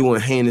doing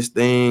heinous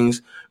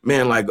things,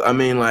 man, like, I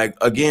mean, like,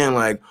 again,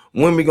 like,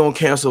 when we gonna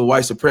cancel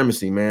white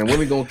supremacy, man? When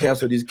we gonna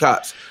cancel these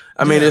cops?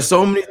 I mean, there's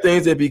so many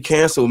things that be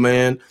canceled,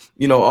 man.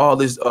 You know, all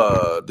this,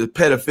 the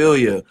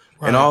pedophilia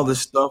and all this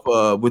stuff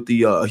with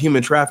the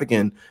human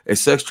trafficking and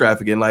sex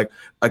trafficking. Like,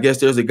 I guess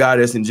there's a guy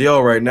that's in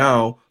jail right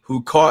now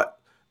who caught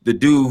the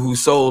dude who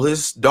sold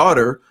his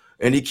daughter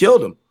and he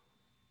killed him.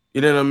 You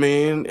know what I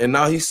mean? And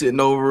now he's sitting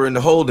over in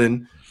the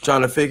holding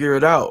trying to figure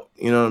it out.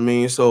 You know what I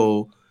mean?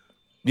 So,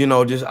 you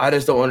know, I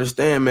just don't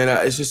understand, man.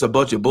 It's just a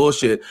bunch of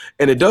bullshit.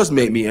 And it does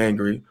make me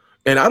angry.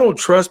 And I don't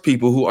trust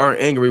people who aren't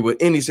angry with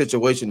any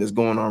situation that's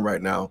going on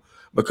right now.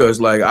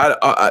 Because like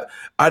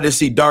I just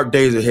see dark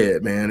days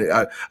ahead, man.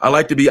 I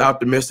like to be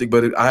optimistic,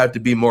 but I have to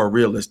be more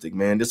realistic,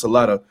 man. There's a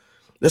lot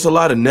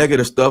of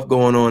negative stuff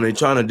going on, and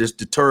trying to just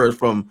deter us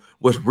from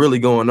what's really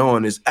going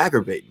on is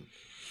aggravating.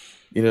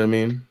 You know what I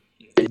mean?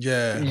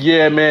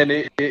 Yeah, man.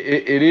 It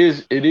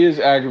is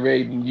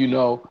aggravating. You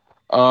know,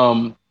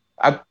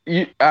 I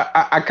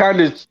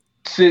kind of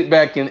sit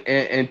back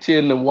and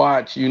tend to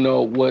watch. You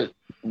know what.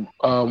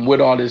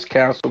 With all this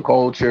cancel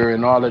culture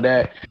and all of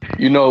that,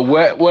 you know,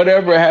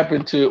 whatever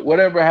happened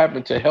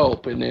to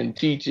help and then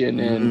teaching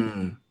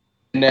and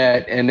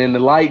that and then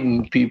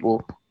enlighten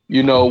people,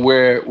 you know,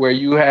 where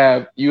you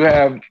have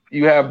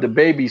the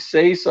baby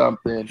say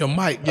something. Your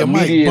mic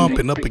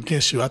bumping up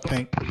against you, I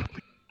think.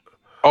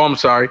 Oh, I'm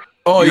sorry.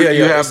 Oh, you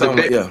yeah. have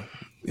the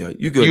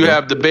You good? You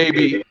have the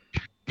baby.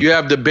 You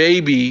have the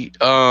baby.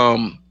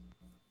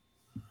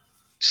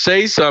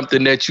 Say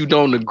something that you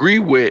don't agree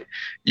with,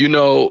 you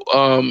know,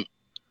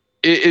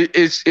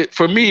 it's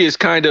for me, it's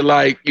kind of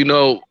like, you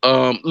know,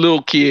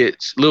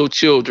 little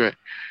children,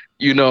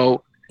 you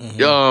know,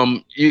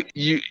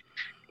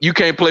 you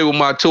can't play with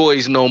my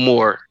toys no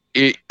more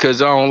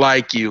because I don't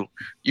like you,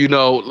 you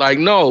know, like,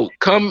 no,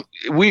 come,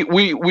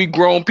 we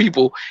grown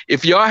people.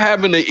 If y'all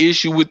having an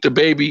issue with the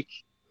baby,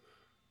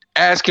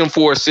 ask him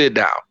for a sit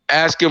down,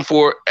 ask him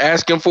for a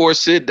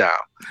sit down.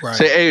 Right.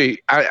 Say, hey,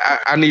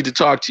 I need to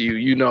talk to you.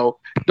 You know,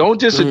 don't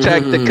just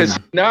attack because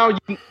now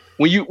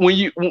when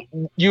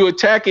you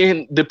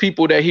attacking the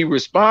people that he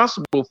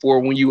responsible for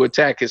when you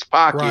attack his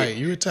pocket. Right,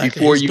 you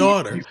attacking his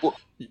daughter.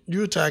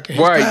 You attacking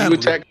his right, family. you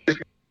attack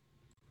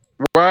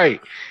right,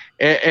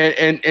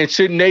 and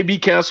shouldn't they be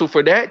canceled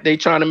for that? They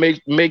trying to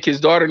make his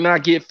daughter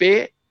not get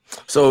fed.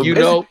 So you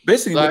know,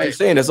 basically what you're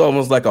saying is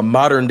almost like a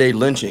modern day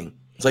lynching.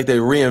 It's like they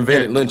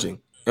reinvented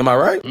lynching. Am I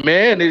right?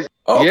 Man, yeah.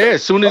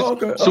 As soon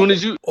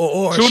as you say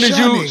or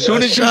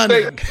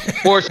shunning,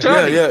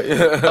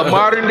 a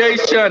modern day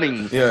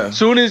shunning. Yeah. As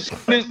soon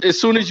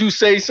as you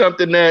say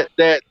something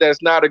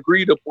that's not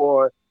agreed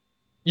upon,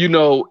 you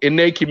know, in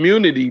their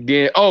community,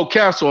 then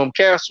cancel him.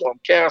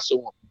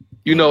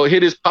 You know,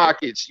 hit his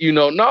pockets. You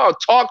know, no,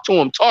 talk to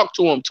him.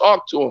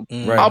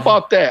 Right. How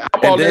about that? How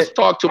about let's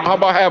talk to him? How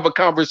about have a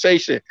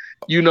conversation?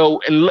 You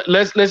know, and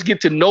let's get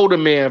to know the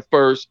man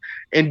first,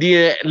 and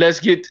then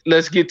let's get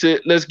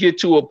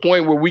to a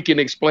point where we can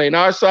explain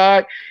our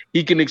side.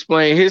 He can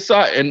explain his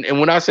side, and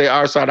when I say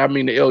our side, I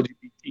mean the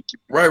LGBTQ.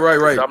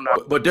 Right.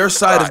 But their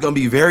side is going to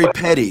be very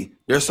petty.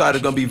 It's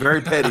going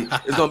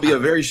to be a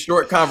very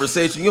short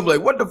conversation. You'll be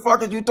like, "What the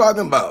fuck are you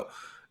talking about?"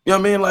 You know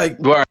what I mean? Like,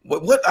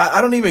 what? I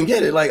don't even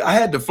get it. Like, I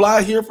had to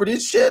fly here for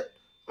this shit.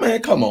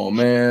 Man, come on,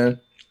 man.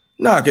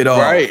 Knock it off.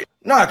 Right.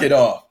 Knock it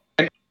off.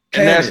 And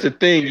that's the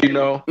thing, you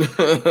know.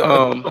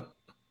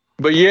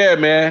 But yeah,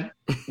 man.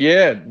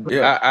 Yeah.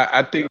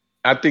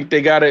 I think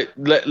they gotta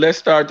let's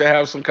start to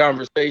have some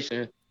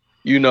conversation,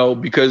 you know,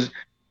 because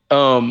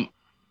I'm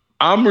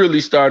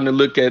really starting to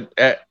look at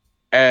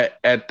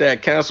that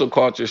cancel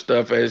culture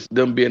stuff as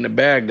them being the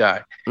bad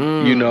guy,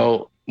 you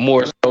know,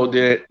 more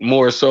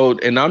so,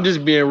 and I'm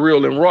just being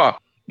real and raw,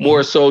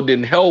 more so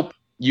than help.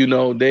 You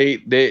know,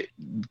 they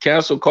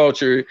cancel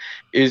culture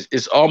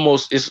is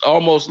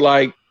almost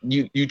like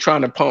you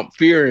trying to pump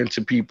fear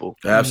into people.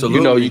 Absolutely.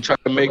 You know, you try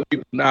to make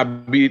people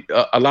not be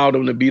allow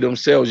them to be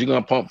themselves. You're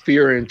gonna pump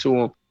fear into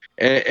them,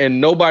 and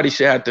nobody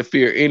should have to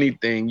fear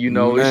anything. You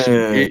know,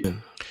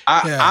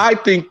 I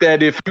think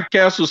that if you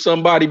cancel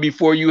somebody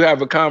before you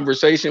have a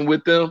conversation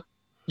with them,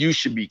 you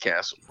should be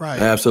canceled. Right.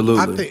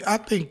 Absolutely. I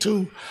think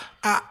too.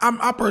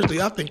 I personally,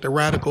 I think the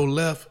radical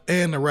left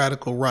and the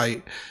radical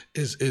right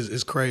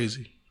is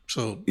crazy.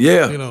 So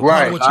yeah, you know,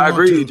 right. what you I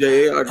agree, to.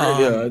 Jay. I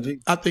agree.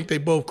 I think they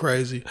both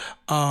crazy,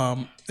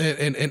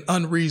 and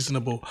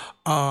unreasonable.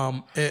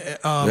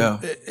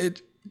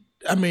 It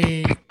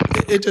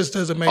just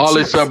doesn't make All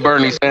sense. this up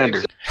Bernie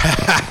Sanders.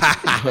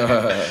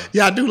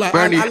 Yeah, I do like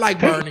Bernie. I like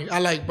Bernie. I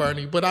like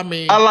Bernie, but I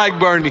mean, I like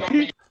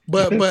Bernie.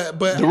 but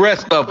The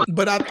rest of them.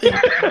 But I think,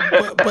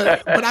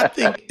 but I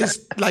think it's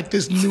like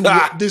this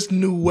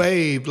new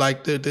wave,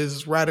 like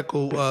this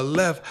radical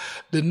left.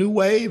 The new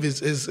wave is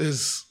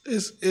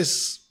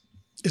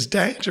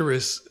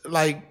dangerous.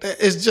 Like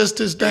it's just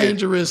as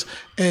dangerous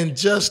and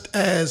just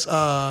as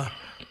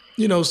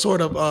you know,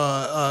 sort of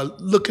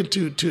looking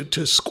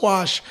to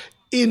squash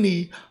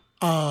any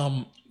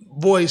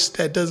voice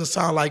that doesn't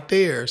sound like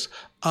theirs,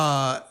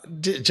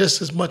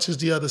 just as much as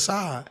the other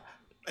side.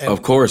 And,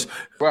 of course,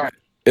 right.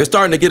 It's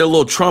starting to get a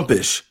little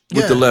Trumpish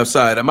with the left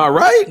side. Am I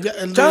right? Yeah,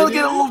 Trying to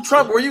get a little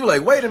Trump where you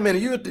like, wait a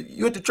minute, you at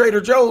the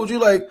Trader Joe's, you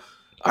like,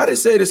 I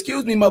just said,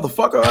 excuse me,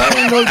 motherfucker. I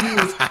didn't know you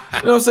was, you know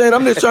what I'm saying?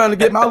 I'm just trying to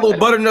get my little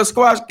butternut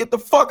squash. Get the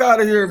fuck out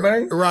of here,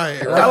 man.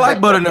 Right. I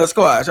like butternut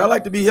squash. I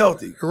like to be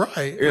healthy.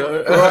 Right. You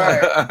know?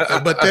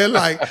 Right. But they're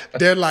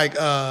like,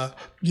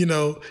 you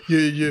know,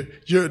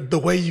 you're the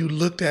way you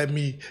looked at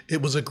me,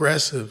 it was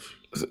aggressive.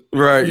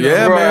 Right. You know,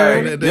 Yeah,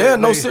 right. man. Yeah,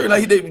 no,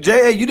 seriously. Like,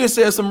 Jay, you just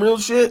said some real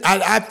shit.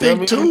 I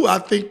think You know too. I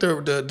think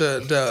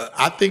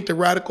I think the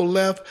radical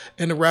left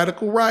and the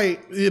radical right.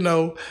 You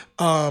know,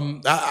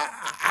 I'm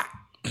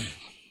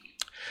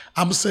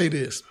gonna say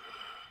this.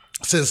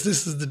 Since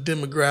this is the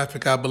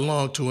demographic I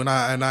belong to, and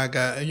I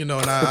got, you know,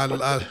 and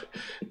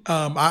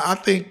I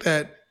think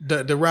that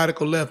the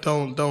radical left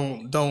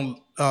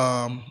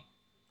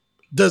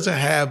doesn't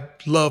have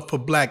love for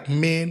black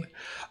men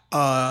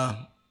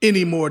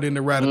any more than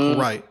the radical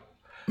right.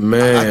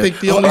 Man, I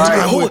think the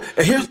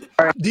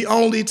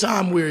only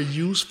time we're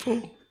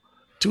useful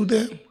to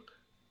them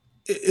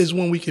is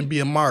when we can be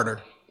a martyr.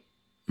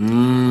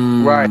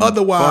 Right.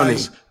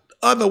 Otherwise,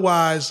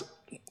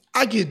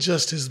 I get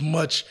just as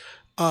much.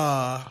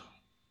 I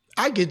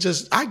get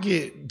just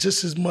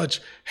as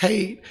much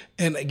hate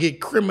and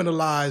get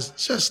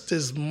criminalized just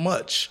as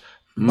much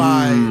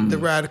by the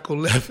radical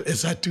left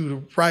as I do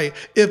the right,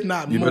 if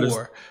not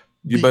more.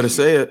 You better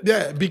say it.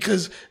 Yeah,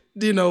 because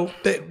you know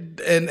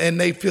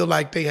and they feel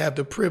like they have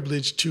the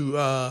privilege to.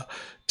 I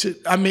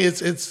mean,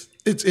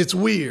 it's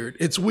weird.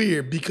 It's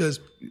weird because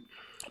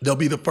they'll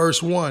be the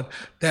first one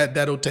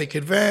that'll take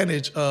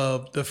advantage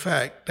of the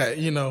fact that,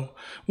 you know,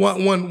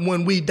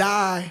 when we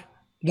die,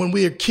 when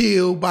we are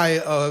killed by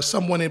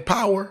someone in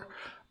power,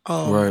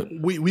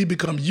 we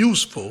become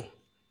useful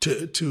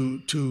to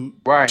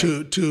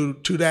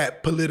that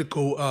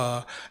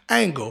political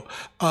angle.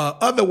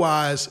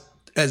 Otherwise,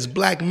 as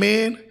black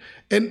men,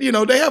 and you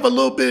know, they have a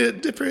little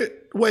bit different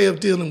way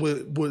of dealing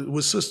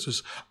with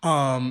sisters.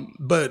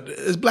 But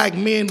as black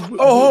men, we're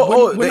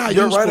not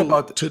you're useful right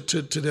about to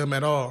them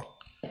at all.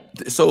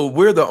 So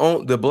we're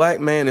the black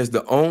man is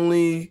the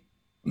only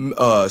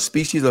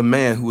species of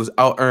man who is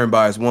out earned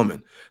by his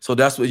woman. So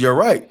that's what you're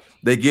right.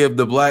 They give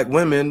the black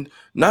women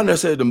not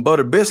necessarily them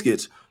butter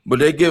biscuits, but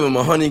they give them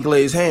a honey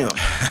glazed ham.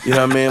 You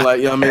know what I mean? Like,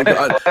 you know what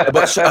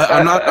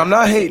I mean? I'm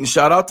not hating.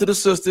 Shout out to the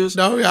sisters.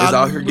 No, yeah,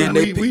 out here getting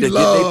their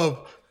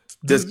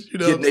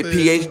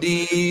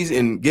PhDs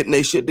and getting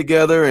their shit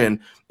together, and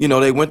you know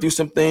they went through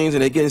some things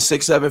and they getting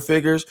 6-7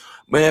 figures,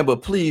 man.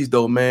 But please,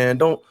 though, man,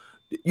 don't.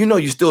 You know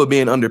you're still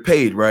being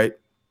underpaid, right?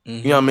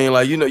 Mm-hmm. You know what I mean?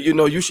 Like, you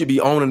know you should be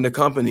owning the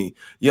company.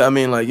 Yeah, I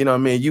mean, like, you know what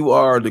I mean? You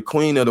are the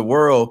queen of the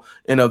world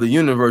and of the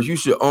universe. You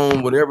should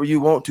own whatever you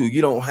want to.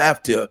 You don't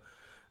have to.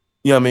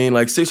 You know what I mean?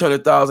 Like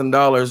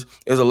 $600,000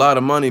 is a lot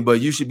of money,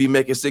 but you should be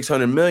making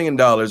 $600 million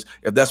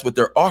if that's what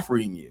they're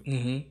offering you.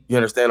 Mm-hmm. You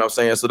understand what I'm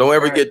saying? So don't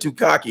ever get too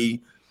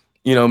cocky.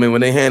 You know what I mean?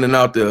 When they handing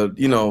out the,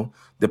 you know,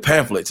 the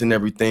pamphlets and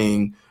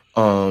everything,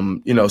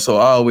 you know, so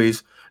I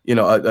always, you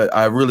know,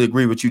 I really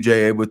agree with you,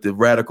 J.A., with the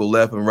radical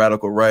left and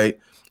radical right.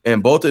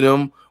 And both of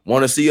them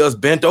want to see us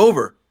bent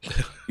over. You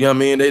know what I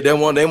mean? They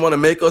want to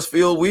make us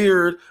feel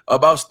weird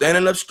about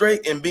standing up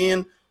straight and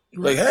being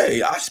Like,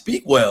 hey, I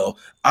speak well.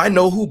 I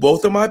know who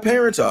both of my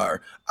parents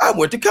are. I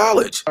went to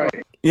college.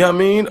 Right. You know what I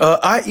mean?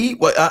 I eat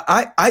what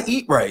I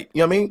eat right.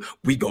 You know what I mean?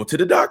 We go to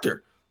the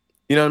doctor.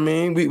 You know what I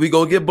mean? We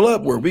go get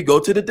blood work. We go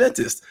to the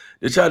dentist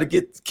to try to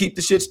keep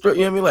the shit straight.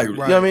 You know what I mean?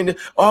 Like, you know what I mean?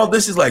 All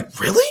this is like,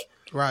 really?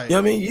 Right. You know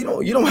what I mean?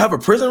 You don't have a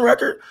prison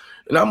record?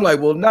 And I'm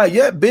like, well, not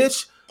yet,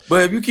 bitch.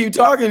 But if you keep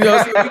talking, you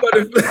know, I'm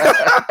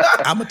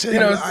gonna tell you.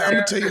 I'm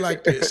gonna tell you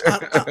like this.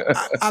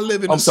 I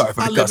live in.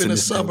 I live in a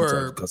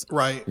suburb,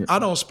 right? Yeah. I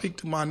don't speak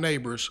to my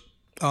neighbors,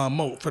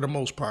 for the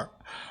most part.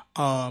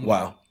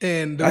 Wow.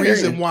 And the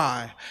reason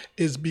why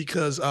is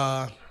because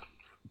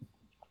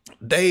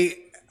they.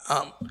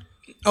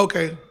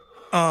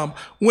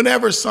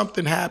 Whenever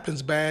something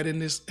happens bad in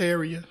this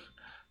area,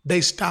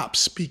 they stop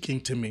speaking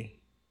to me.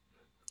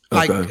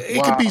 Like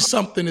it could be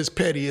something as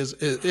petty as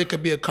it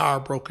could be a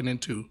car broken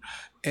into.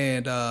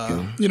 And,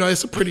 you know,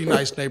 it's a pretty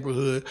nice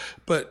neighborhood,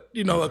 but,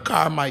 you know, a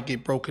car might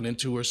get broken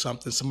into or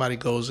something. Somebody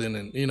goes in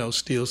and, you know,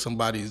 steals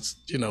somebody's,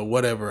 you know,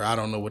 whatever. I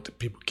don't know what the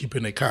people keep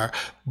in their car,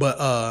 but,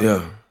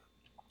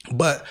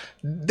 but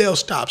they'll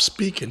stop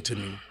speaking to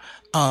me,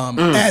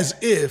 as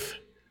if,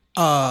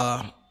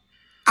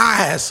 I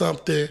had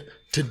something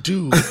to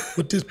do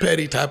with this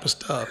petty type of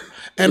stuff.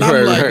 And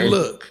I'm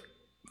look,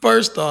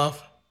 first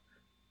off,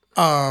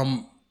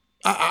 I'm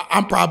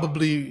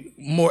probably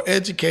more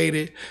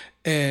educated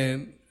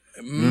and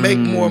make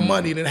more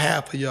money than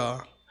half of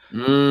y'all.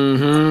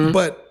 And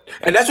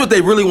that's what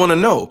they really want to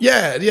know.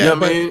 Yeah. You know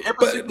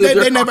but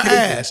they never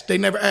asked. They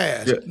never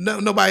asked. Yeah. No,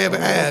 nobody ever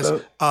asked.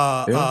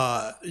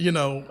 You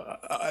know,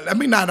 I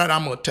mean, not that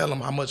I'm gonna tell them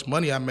how much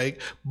money I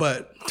make,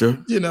 but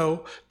you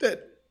know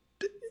that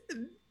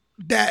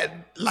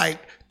like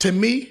to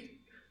me,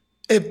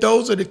 if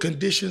those are the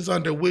conditions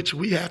under which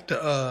we have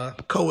to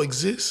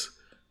coexist,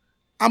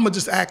 I'm gonna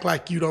just act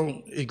like you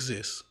don't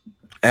exist.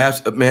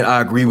 Man,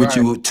 I agree with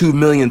you. 2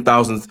 million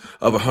thousandths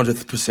of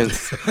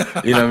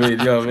 100%. You know what I mean?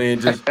 You know what I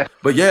mean?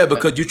 But yeah,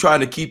 because you're trying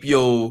to keep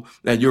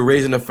and you're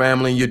raising a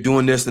family and you're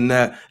doing this and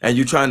that, and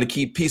you're trying to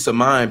keep peace of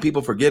mind.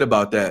 People forget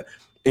about that.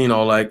 You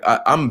know, like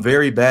I'm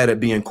very bad at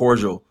being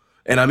cordial,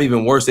 and I'm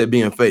even worse at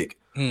being fake.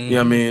 You know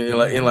what I mean?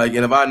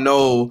 And if I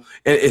know,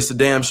 and it's a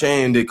damn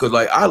shame because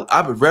like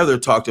I would rather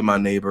talk to my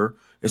neighbor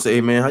and say,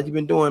 hey man, how you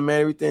been doing,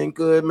 man? Everything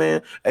good,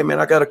 man? Hey man,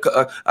 I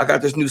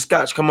got this new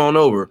scotch. Come on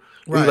over.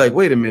 Right. He's like,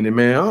 wait a minute,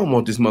 man. I don't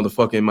want this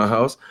motherfucker in my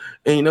house.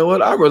 And you know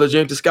what? I'd rather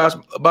drink the scotch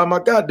by my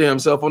goddamn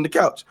self on the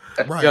couch.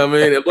 Right. You know what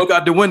I mean? And look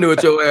out the window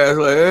at your ass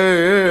like,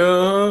 hey,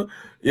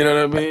 you know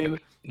what I mean?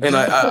 And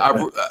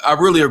I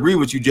really agree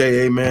with you,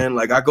 J.A., man.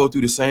 Like I go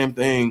through the same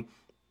thing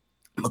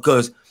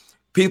because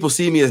people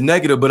see me as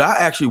negative, but I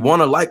actually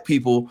want to like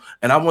people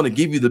and I want to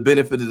give you the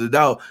benefit of the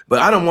doubt, but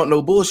I don't want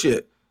no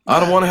bullshit. I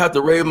don't want to have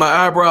to raise my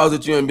eyebrows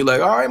at you and be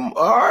like, all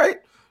right.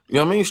 You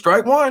know what I mean?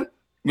 Strike one.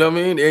 You know what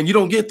I mean? And you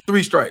don't get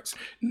 3 strikes.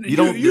 You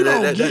don't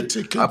get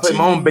to continue. I play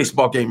my own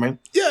baseball game, man.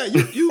 Yeah,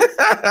 you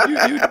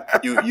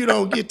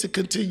don't get to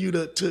continue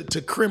to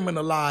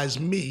criminalize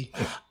me.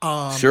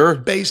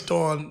 Based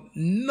on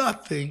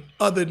nothing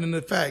other than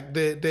the fact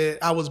that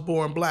I was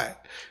born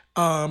black.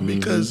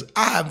 Because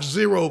I have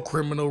 0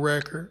 criminal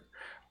record.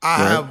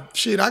 I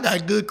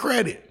got good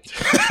credit.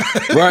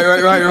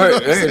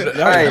 Right.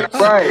 Hey,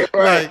 right.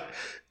 Like,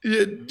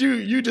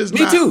 you just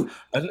me too.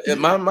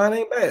 Mine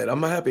ain't bad.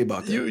 I'm happy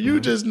about that. You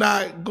just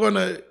not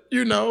gonna,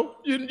 you know,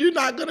 you're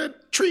not gonna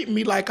treat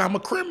me like I'm a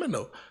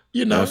criminal.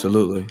 You know,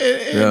 absolutely.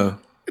 And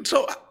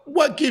so,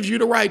 what gives you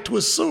the right to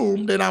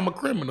assume that I'm a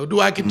criminal? Do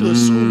I get to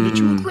assume that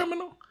you're a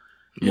criminal?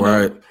 You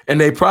know?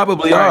 And they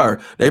probably are.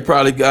 They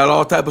probably got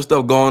all type of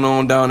stuff going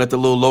on down at the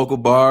little local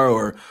bar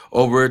or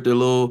over at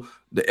the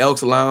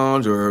Elks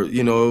Lounge or,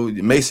 you know,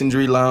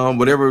 Masonry Lounge,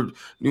 whatever,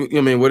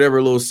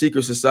 whatever little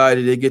secret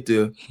society they get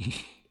to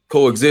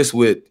coexist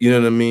with, you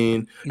know what I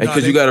mean? And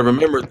because you got to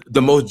remember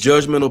the most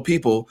judgmental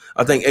people,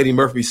 I think Eddie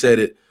Murphy said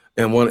it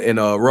in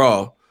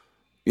Raw,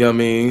 you know what I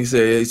mean? He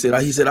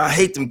said, I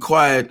hate them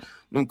quiet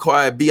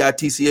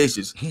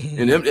BITCHs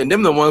and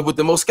them the ones with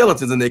the most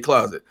skeletons in their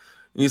closet.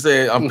 He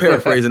said, I'm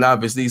paraphrasing,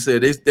 obviously. He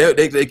said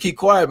they keep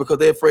quiet because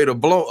they're afraid a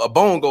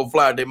bone go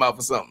fly out their mouth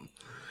or something.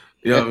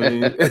 You know what I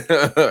mean? You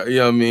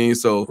know what I mean?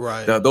 So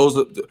those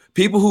are,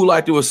 people who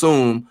like to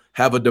assume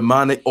have a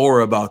demonic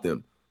aura about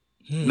them.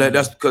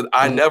 That's because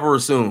I never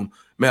assume.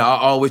 Man, I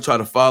always try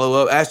to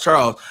follow up. Ask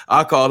Charles.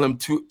 I call him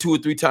 2 or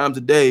 3 times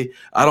a day.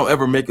 I don't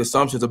ever make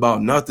assumptions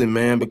about nothing,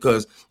 man,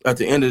 because at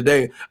the end of the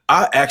day,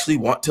 I actually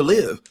want to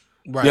live.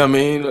 Right. You know what I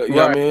mean? You know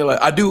what I mean?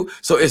 Like I do.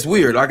 So it's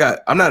weird.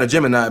 I'm not a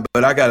Gemini,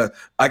 but I got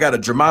a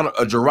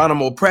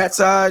Geronimo Pratt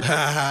side,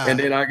 and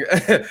then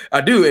I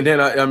do, and then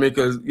I mean,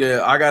 because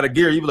I got a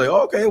gear. You be like,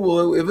 okay,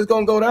 well, if it's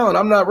gonna go down,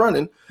 I'm not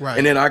running. Right.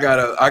 And then I got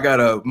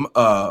a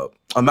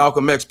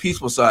Malcolm X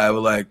peaceful side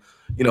with like,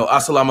 you know,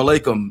 assalamu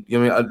alaikum.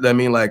 You know what I mean? I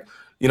mean, like,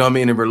 you know what I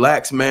mean, and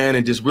relax, man,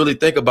 and just really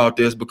think about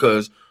this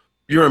because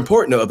you're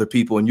important to other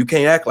people, and you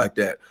can't act like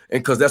that,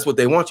 and because that's what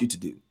they want you to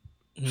do.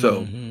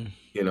 So,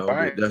 you know,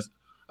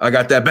 I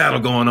got that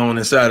battle going on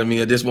inside of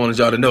me. I just wanted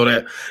y'all to know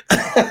that.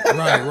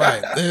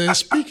 Right. And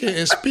speaking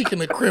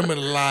of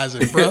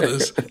criminalizing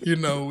brothers, you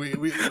know, we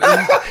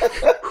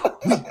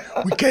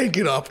can't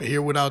get off of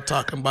here without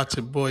talking about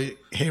your boy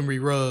Henry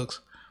Ruggs.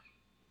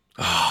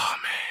 Oh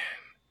man.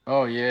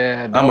 Oh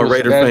yeah. I'm a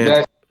Raider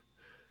fan.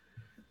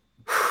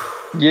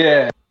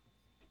 Yeah.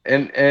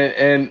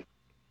 And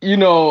you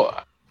know,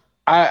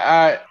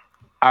 I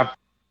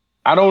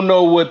don't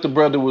know what the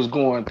brother was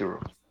going through.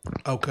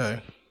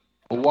 Okay.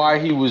 Why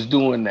he was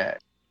doing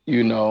that,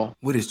 you know.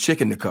 With his chick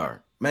in the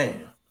car.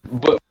 Man.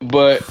 But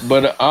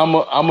I'm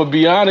gonna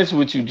be honest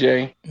with you,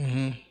 Jay.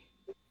 Mm-hmm.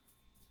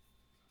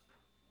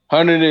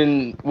 100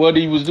 and what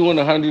he was doing,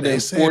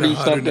 140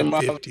 something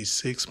miles.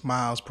 156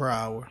 miles per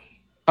hour.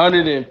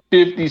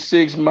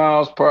 156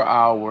 miles per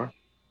hour.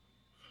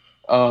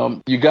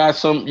 You got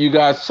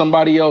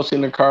somebody else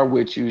in the car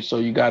with you, so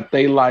you got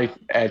their life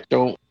at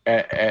your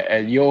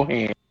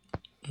hand.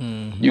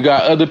 Mm-hmm. You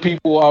got other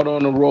people out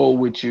on the road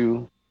with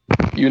you.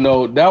 You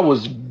know, that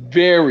was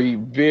very,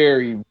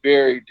 very,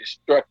 very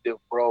destructive,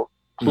 bro.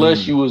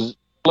 Plus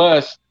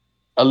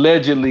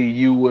allegedly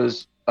you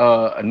was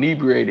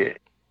inebriated.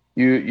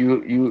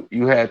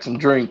 You had some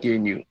drink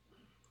in you.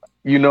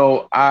 You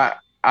know, I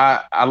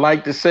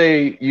like to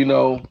say, you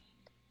know,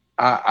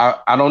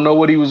 I don't know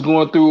what he was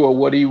going through or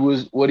what he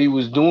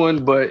was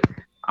doing, but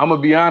I'm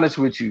gonna be honest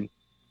with you.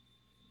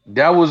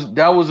 That was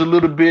a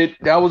little bit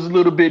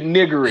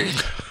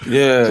niggerish.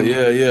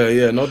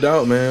 Yeah. No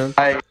doubt, man.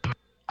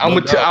 I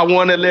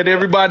want to let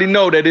everybody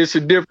know that it's a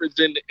difference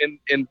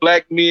in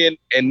black men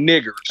and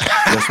niggers.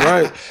 That's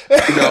right.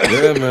 You know?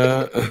 Yeah,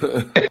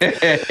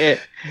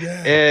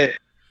 man.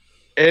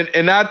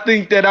 And I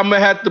think that I'm gonna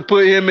have to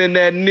put him in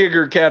that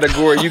nigger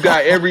category. You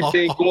got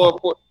everything going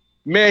for,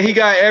 man. He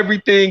got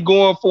everything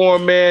going for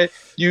him, man.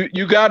 You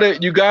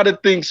gotta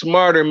think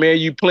smarter, man.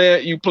 You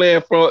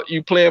playing for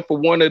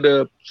one of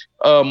the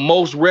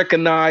most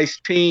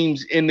recognized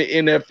teams in the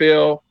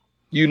NFL.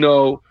 You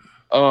know.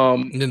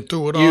 And then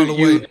threw it all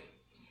away.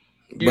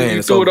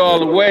 You threw it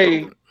all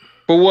away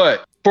for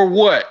what? For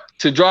what?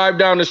 To drive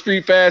down the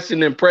street fast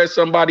and impress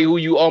somebody who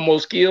you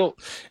almost killed?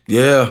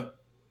 Yeah.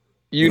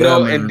 You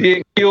know, man. And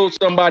then kill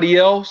somebody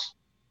else?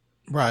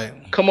 Right.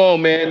 Come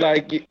on, man.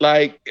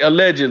 Like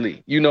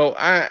allegedly. You know,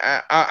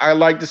 I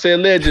like to say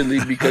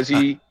allegedly because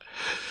he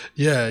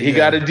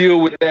got to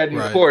deal with that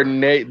in court,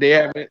 and they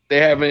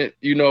haven't,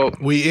 you know,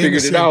 we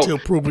figured it out. Until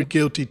proven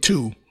guilty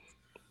too.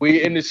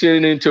 We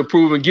innocent until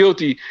proven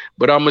guilty,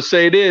 but I'm gonna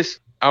say this.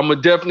 I'm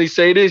gonna definitely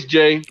say this,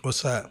 Jay.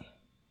 What's that?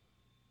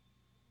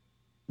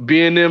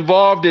 Being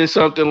involved in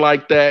something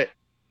like that,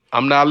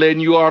 I'm not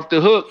letting you off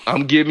the hook.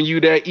 I'm giving you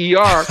that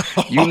ER.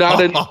 You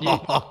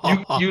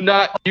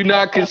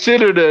not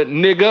considered a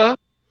nigga.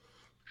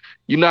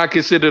 You're not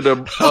considered a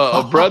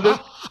brother.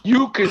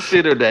 You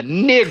considered a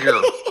nigger.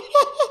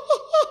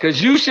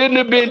 Because you shouldn't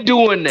have been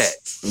doing that.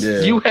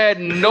 Yeah. You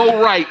had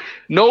no right,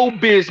 no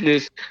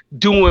business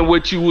doing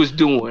what you was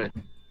doing.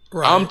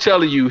 Right. I'm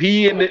telling you,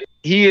 he in the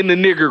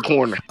nigger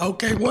corner.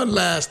 Okay, one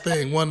last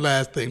thing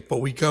before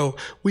we go.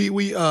 We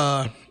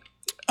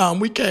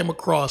came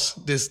across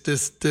this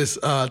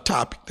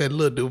topic that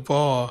Lil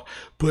Duval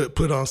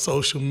put on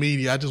social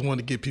media. I just want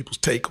to get people's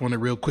take on it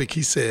real quick.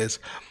 He says,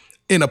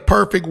 in a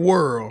perfect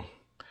world,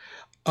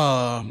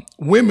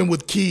 women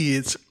with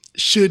kids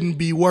shouldn't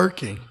be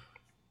working.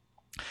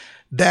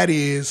 That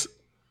is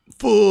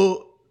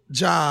full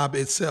job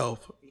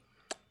itself.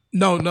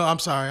 No, I'm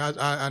sorry.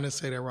 I didn't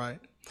say that right.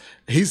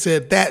 He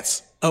said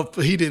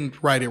he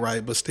didn't write it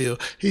right, but still,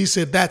 he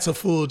said that's a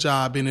full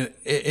job in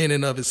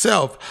and of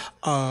itself.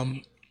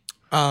 I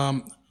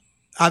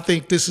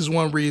think this is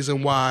one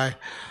reason why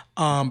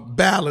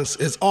balance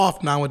is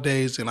off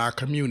nowadays in our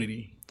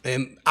community.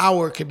 In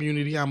our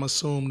community, I'm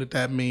assuming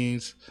that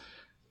means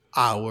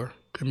our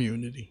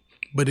community.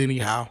 But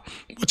anyhow,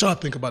 what y'all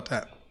think about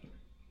that?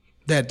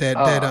 That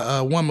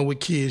a woman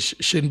with kids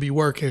shouldn't be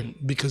working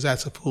because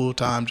that's a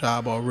full-time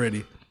job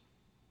already.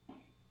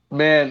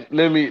 Man,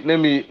 let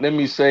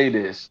me say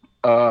this.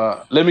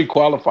 Let me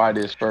qualify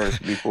this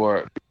first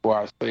before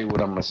I say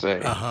what I'm gonna say.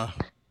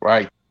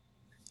 Right?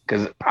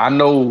 Because I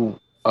know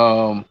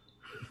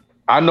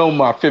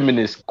my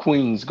feminist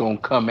queen's gonna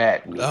come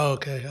at me.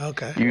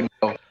 Okay. You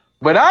know,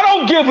 but I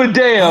don't give a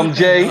damn,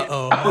 Jay.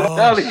 I'm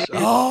telling you,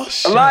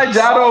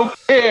 Elijah, I don't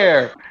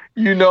care.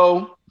 You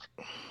know,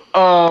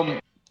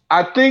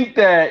 I think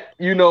that,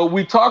 you know,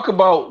 we talk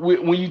about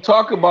when you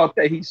talk about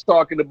that, he's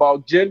talking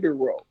about gender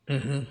role.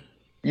 Mm-hmm.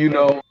 You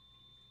know,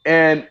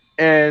 and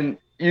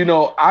you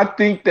know, I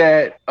think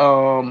that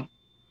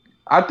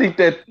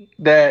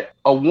that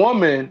a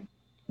woman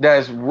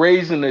that's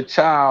raising a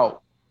child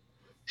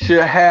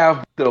should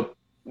have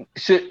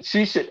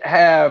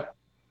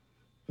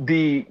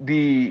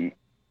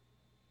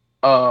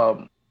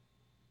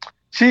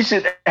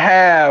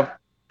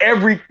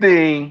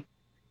everything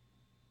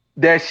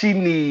that she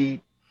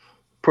needs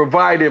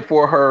provided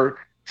for her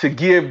to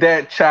give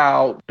that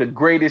child the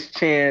greatest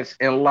chance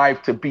in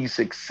life to be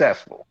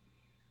successful.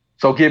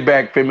 So get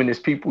back,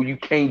 feminist people. You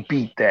can't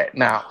beat that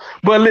now.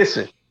 But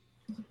listen,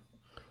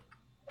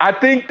 I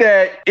think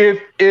that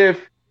if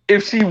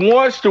she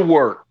wants to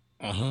work,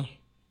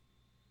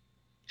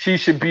 she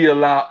should be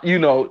allowed. You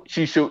know,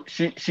 she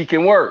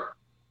can work.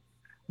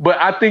 But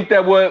I think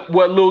that what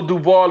Lil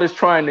Duval is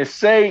trying to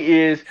say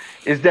is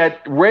that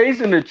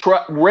raising a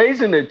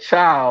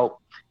child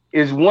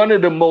is one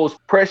of the most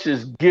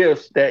precious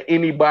gifts that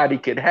anybody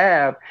could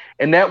have,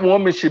 and that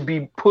woman should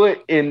be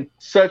put in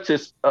such a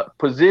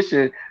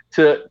position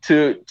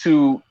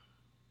to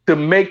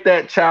make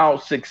that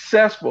child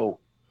successful.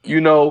 You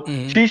know,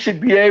 she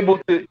should be able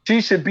to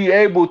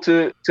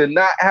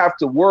not have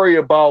to worry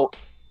about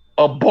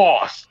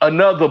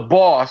another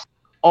boss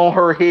on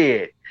her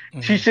head.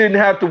 She shouldn't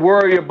have to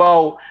worry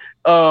about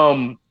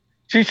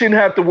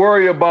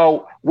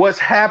what's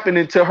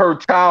happening to her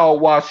child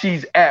while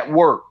she's at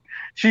work.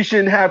 She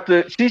shouldn't have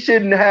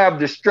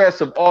the stress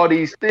of all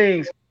these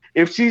things.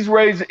 If she's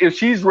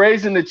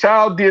raising the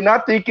child, then I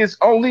think it's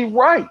only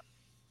right,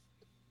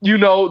 you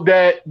know,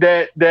 that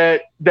the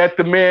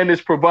man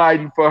is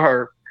providing for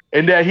her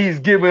and that he's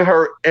giving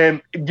her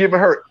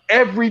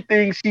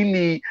everything she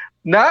needs,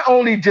 not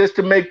only just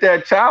to make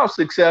that child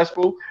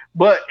successful,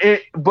 but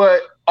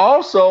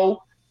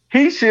also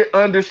he should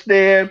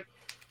understand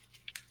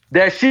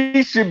that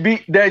she should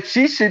be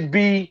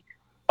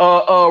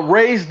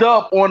raised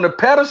up on the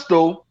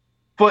pedestal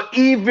for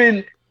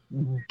even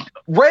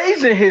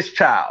raising his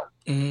child,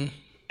 and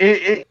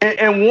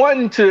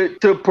wanting to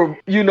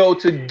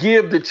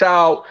give the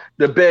child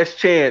the best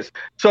chance.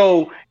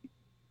 So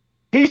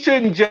he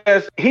shouldn't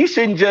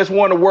just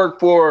want to work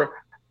for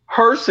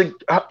her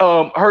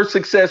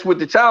success with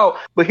the child,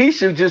 but he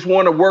should just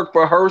want to work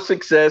for her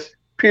success,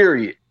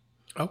 period.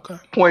 Okay.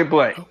 Point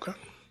blank. Okay.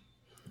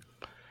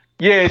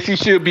 Yeah, she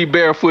should be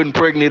barefoot and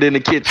pregnant in the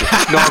kitchen.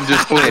 No, I'm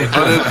just playing.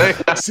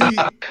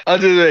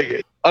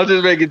 I'm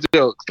just making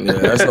jokes. Yeah,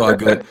 that's all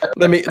good.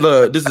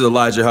 Look. This is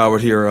Elijah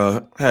Howard here.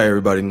 Hi,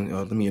 everybody.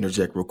 Let me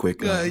interject real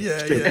quick. Straight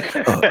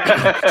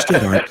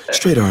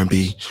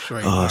R&B.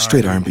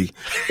 Straight R&B.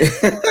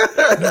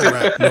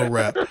 No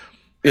rap.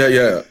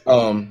 Yeah.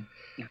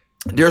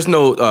 There's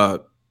no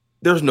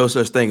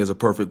such thing as a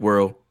perfect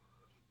world.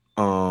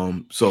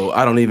 So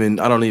I don't even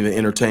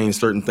entertain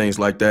certain things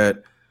like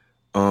that.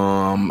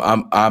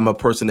 I'm a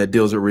person that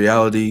deals with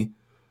reality.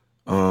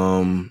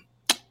 I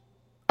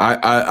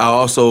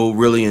also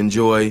really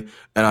enjoy,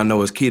 and I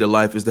know it's key to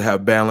life, is to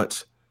have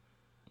balance.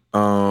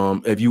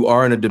 If you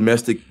are in a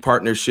domestic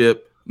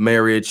partnership,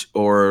 marriage,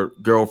 or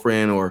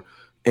girlfriend or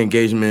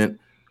engagement,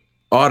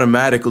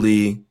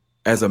 automatically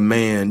as a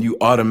man, you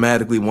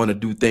automatically want to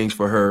do things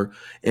for her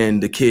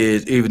and the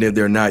kids, even if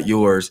they're not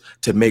yours,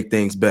 to make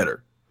things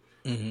better.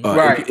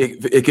 Right.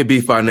 It could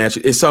be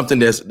financial. It's something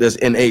that's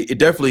innate.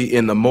 Definitely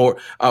in the more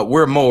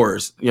we're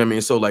Moors, you know what I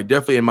mean? So like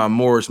definitely in my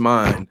Moorish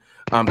mind,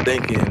 I'm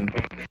thinking,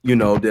 you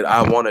know, that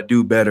I want to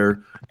do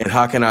better and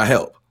how can I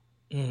help?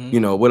 You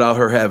know, without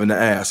her having to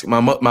ask.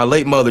 My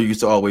late mother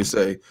used to always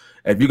say,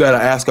 if you got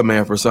to ask a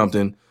man for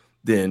something,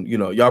 then, you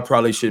know, y'all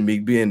probably shouldn't be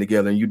being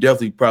together, and you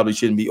definitely probably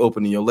shouldn't be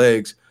opening your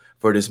legs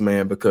for this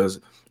man,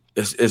 because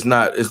it's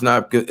not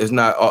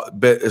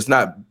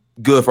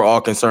good for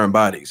all concerned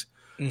bodies.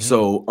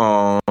 So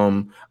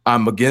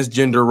I'm against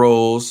gender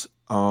roles.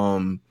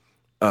 Women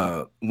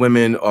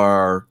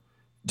are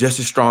just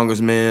as strong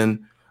as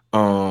men.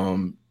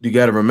 You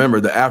got to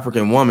remember, the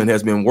African woman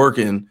has been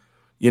working,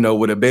 you know,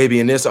 with a baby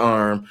in this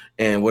arm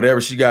and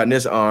whatever she got in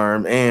this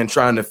arm and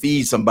trying to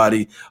feed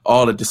somebody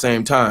all at the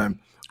same time.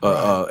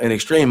 An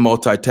extreme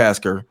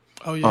multitasker.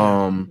 Oh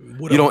yeah.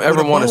 You don't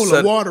ever want to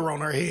set water on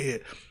her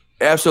head.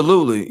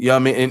 Absolutely. Yeah, I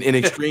mean, in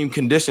extreme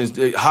conditions,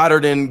 hotter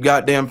than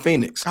goddamn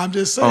Phoenix. I'm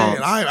just saying,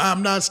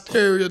 I'm not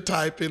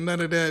stereotyping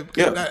none of that.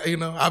 Yeah. You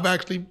know, I've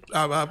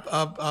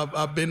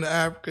been to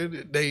Africa.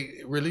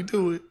 They really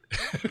do it.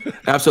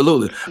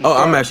 Absolutely. Oh,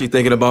 I'm actually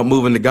thinking about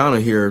moving to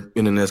Ghana here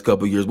in the next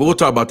couple of years, but we'll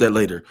talk about that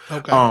later.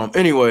 Okay.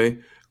 Anyway,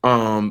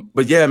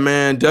 but yeah,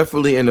 man,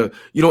 definitely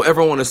you don't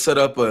ever want to set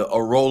up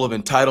a role of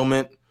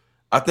entitlement.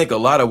 I think a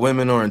lot of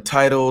women are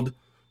entitled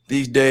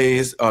these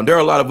days. There are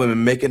a lot of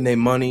women making their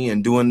money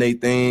and doing their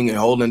thing and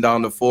holding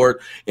down the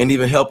fort and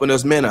even helping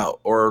us men out,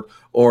 or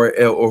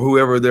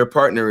whoever their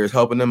partner is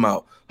helping them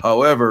out.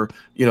 However,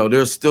 you know,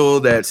 there's still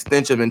that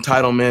stench of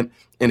entitlement.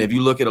 And if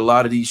you look at a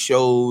lot of these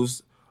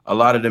shows, a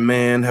lot of the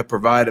men have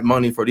provided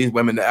money for these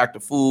women to act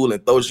a fool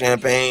and throw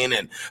champagne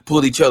and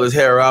pull each other's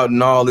hair out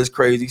and all this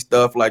crazy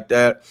stuff like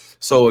that.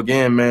 So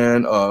again,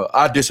 man,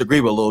 I disagree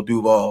with Lil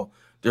Duval.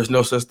 There's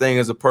no such thing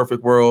as a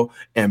perfect world,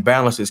 and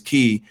balance is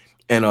key.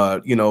 And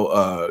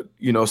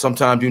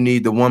sometimes you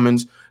need the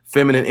woman's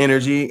feminine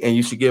energy, and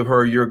you should give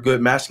her your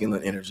good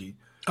masculine energy.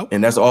 Oh.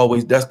 And that's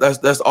always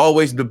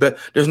the best.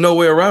 There's no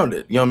way around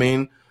it. You know what I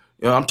mean?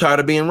 You know, I'm tired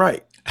of being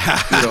right.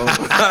 You know,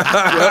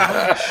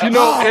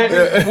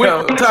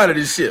 I'm tired of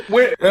this shit.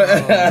 When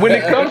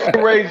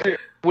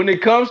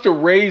it comes to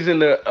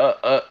raising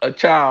a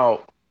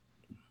child,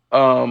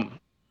 I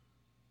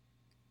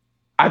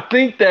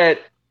think that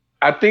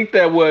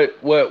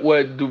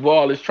what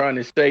Duval is trying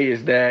to say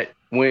is that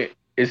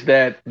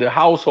the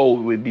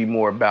household would be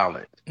more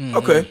balanced.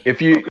 Okay.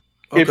 If you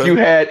if you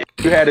had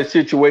a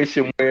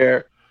situation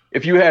where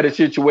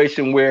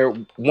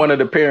one of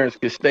the parents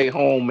could stay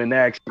home and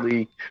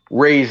actually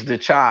raise the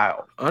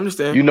child. I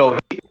understand. You know,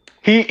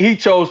 he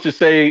chose to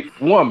say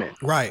woman.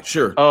 Right.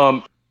 Sure.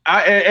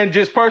 And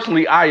just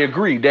personally, I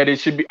agree that it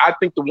should be. I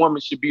think the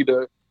woman should be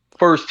the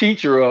first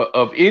teacher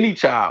of any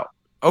child.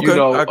 Okay. You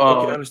know, I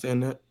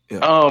understand that.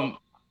 Yeah.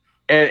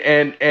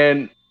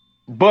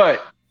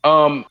 But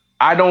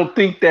I don't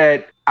think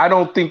that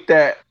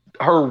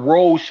her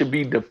role should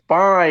be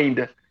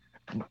defined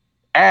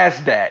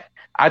as that.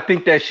 I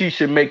think that she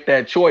should make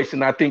that choice,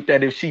 and I think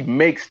that if she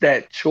makes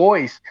that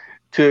choice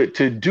to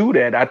do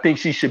that, I think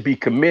she should be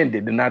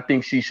commended, and I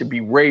think she should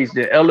be raised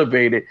and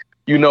elevated.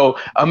 You know,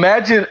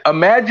 imagine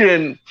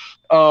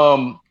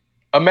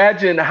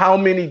how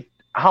many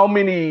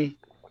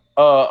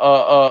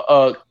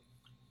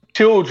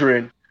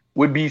children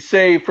would be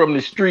saved from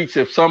the streets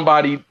if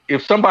somebody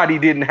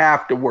didn't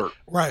have to work.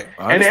 Right.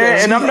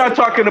 And I'm not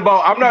talking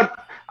about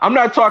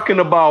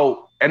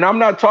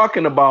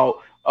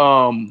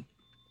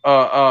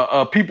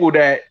people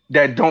that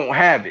don't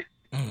have it.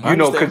 You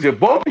know, because if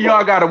both of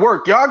y'all got to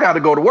work, y'all got to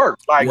go to work.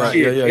 Like, right.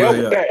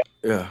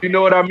 Yeah. You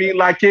know what I mean?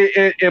 Like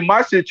in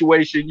my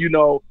situation, you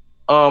know,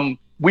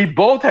 we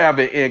both have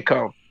an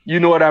income. You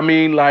know what I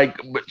mean? Like,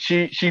 but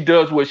she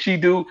does what she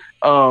do,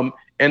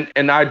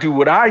 and I do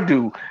what I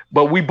do.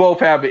 But we both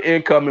have an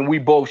income, and we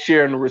both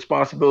share in the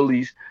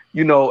responsibilities.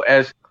 You know,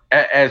 as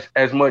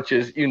much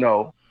as you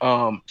know,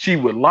 she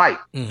would like.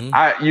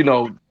 You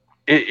know,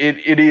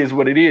 it is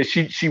what it is.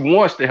 She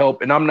wants to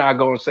help, and I'm not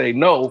going to say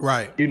no.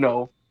 Right. You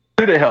know,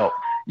 to the help.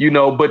 You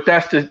know, but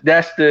that's the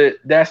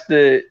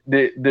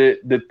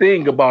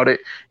thing about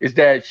it, is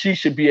that she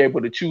should be able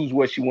to choose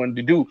what she wanted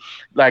to do.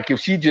 Like if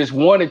she just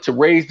wanted to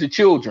raise the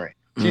children,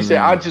 she said,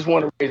 I just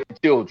want to raise the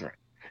children.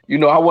 You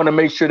know, I want to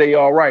make sure they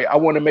all right. I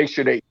want to make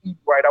sure they eat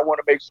right. I want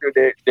to make sure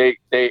that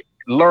they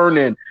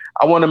learning.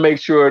 I want to make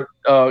sure,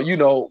 you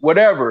know,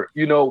 whatever,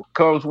 you know,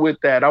 comes with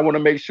that. I want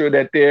to make sure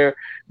that they're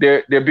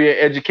being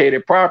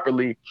educated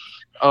properly.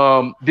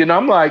 Then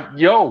I'm like,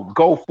 yo,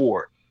 go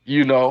for it.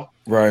 You know,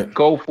 right.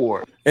 Go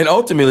for it. And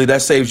ultimately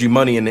that saves you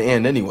money in the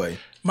end anyway.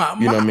 You know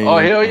what I mean? Oh,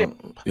 hell yeah.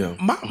 Yeah.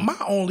 My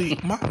only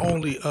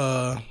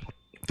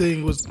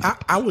thing was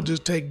I would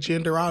just take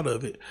gender out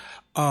of it.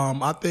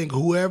 I think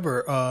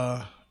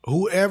whoever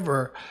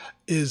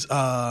is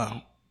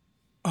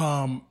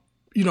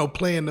you know,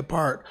 playing the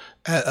part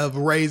of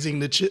raising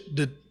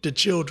the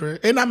children,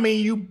 and I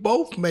mean, you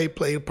both may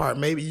play a part.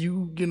 Maybe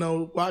you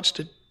know, watch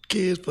the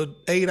kids for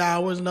 8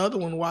 hours, and the other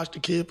one watch the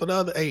kid for the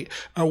other 8,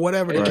 or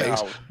whatever the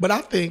case. But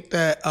I think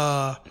that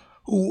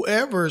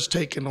whoever's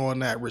taking on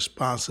that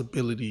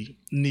responsibility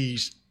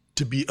needs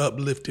to be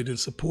uplifted and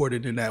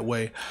supported in that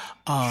way.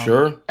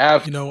 Sure.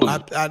 Absolutely. You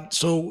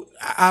know,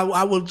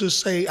 I will just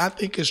say, I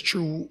think it's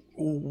true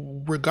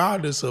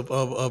regardless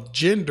of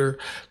gender,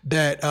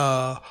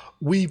 that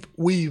we've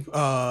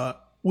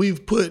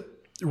put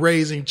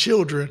raising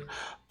children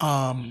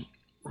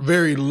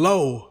very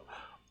low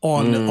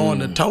on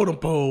the totem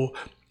pole,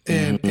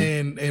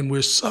 and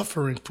we're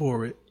suffering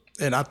for it.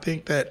 And I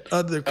think that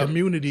other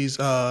communities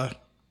have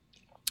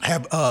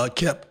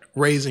kept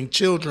raising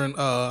children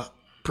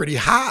pretty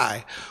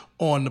high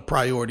on the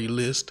priority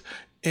list,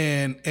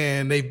 and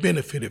they've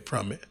benefited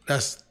from it.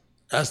 That's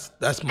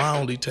my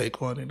only take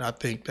on it. I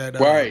think that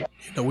right.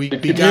 You know, we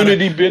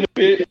community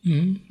benefit.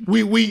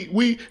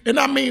 We and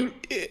I mean,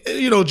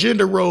 you know,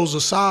 gender roles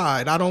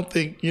aside, I don't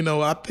think, you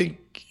know, I think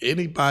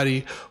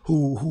anybody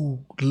who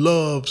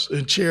loves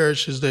and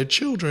cherishes their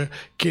children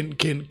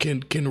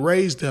can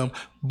raise them.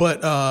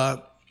 But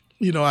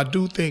you know, I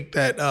do think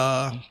that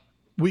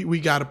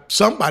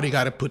somebody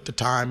gotta put the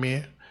time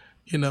in,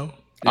 you know.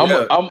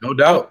 No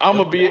doubt. I'm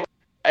gonna be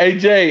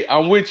AJ,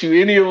 I'm with you.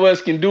 Any of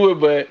us can do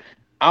it, but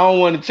I don't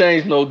want to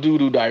change no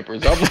doo-doo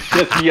diapers. I'm just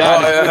be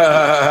honest.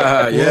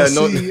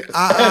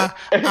 I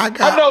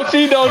know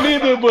she don't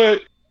either,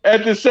 but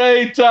at the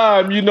same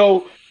time, you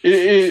know,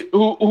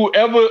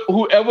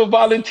 whoever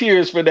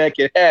volunteers for that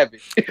can have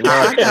it.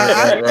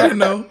 Right. You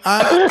know,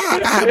 I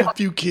have a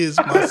few kids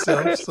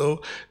myself,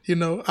 so you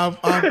know,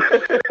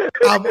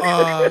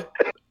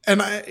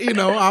 and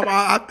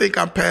I think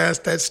I'm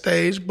past that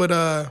stage, but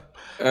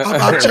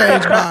I've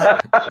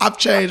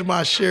changed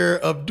my share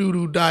of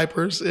doo-doo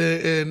diapers,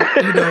 and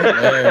you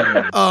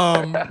know,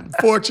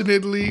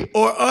 fortunately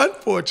or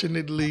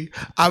unfortunately,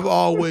 I've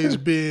always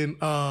been,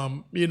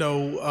 you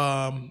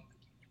know,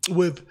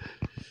 with,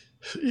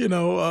 you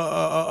know,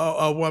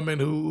 a woman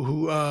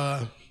who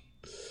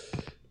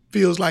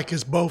feels like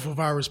it's both of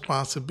our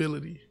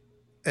responsibility.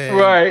 And,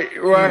 right.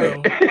 You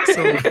know,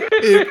 so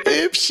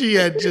if she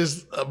had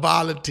just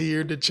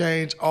volunteered to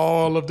change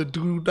all of the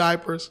doo-doo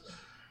diapers,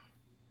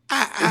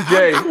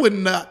 I would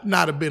not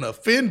have been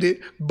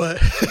offended, but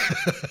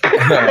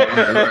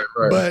right.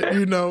 but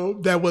you know,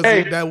 that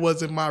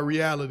wasn't my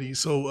reality.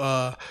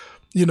 So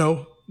you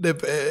know,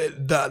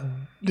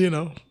 you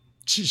know,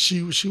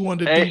 she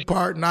wanted to do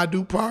part and I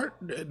do part.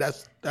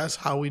 That's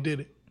how we did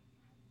it.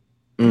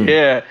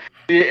 Yeah,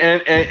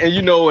 and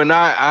you know, and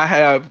I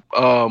have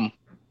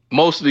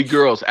mostly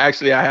girls.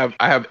 Actually, I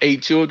have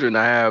 8 children.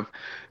 I have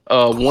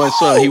one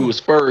son. He was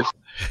first.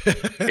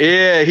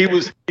 Yeah, he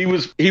was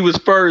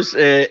first,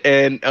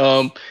 and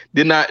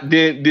then I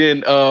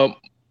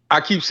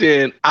keep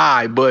saying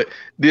but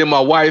then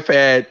my wife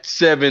had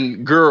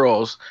 7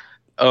 girls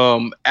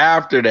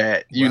after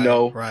that, you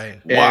know. Right.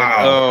 And,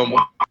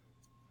 Wow.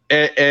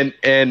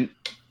 And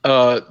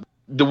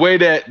the way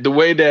that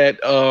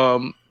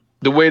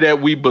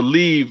we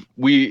believe,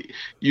 we,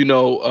 you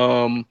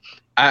know,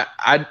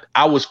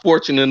 I was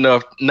fortunate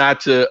enough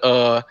not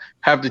to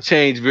have to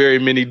change very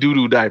many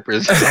doo-doo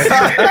diapers.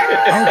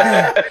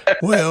 Okay.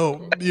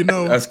 Well, you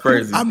know, That's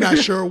crazy. I'm not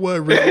sure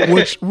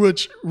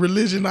which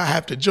religion I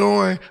have to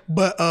join,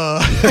 but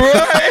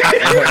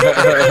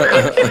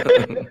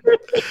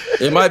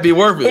It might be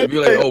worth it. Be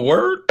like, oh,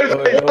 word?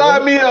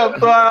 Sign me up,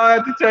 so I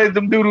have to change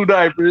them doo-doo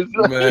diapers.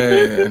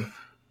 Man.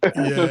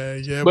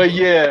 yeah. But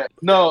yeah,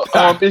 no,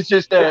 it's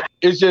just that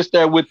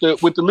with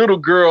the little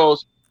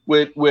girls,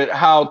 with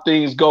how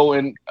things go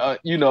in,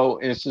 you know,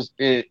 in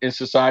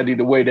society,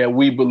 the way that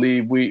we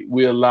believe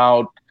we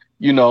allowed,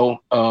 you know,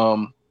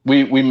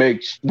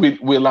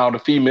 we allow the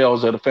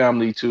females of the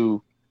family to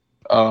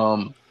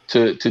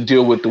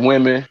deal with the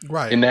women,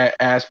 right, in that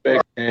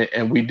aspect,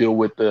 and we deal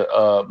with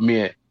the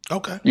men.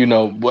 Okay. You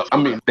know, well, I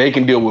mean, they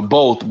can deal with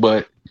both,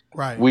 but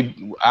right.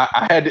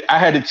 I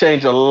had to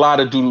change a lot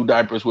of doo-doo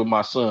diapers with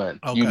my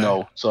son. Okay. You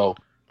know, so.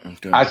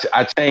 Okay.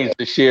 I changed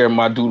to share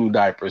my doo-doo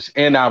diapers,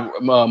 and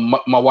my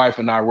wife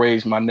and I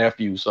raised my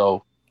nephew.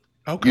 So,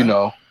 you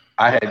know,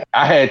 I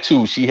had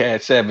 2. She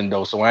had 7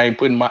 though. So I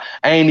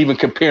ain't even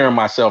comparing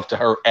myself to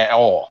her at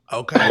all.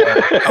 Okay.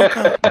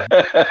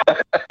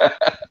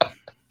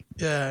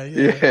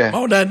 Yeah.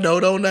 On that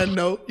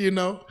note, you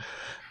know,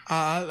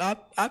 I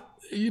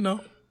you know,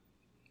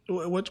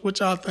 what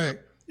y'all think?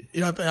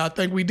 I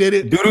think we did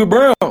it. Doo-doo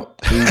brown.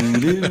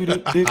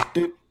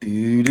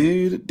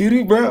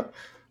 Doo-doo brown.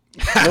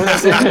 I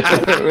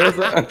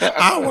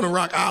want to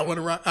rock.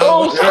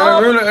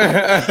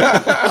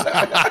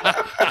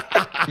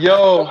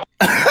 Yo.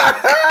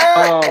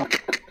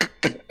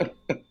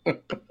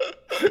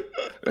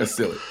 That's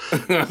silly.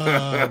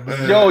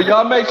 Yo,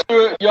 y'all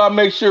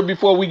make sure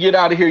before we get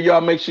out of here,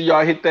 y'all make sure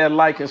y'all hit that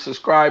like and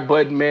subscribe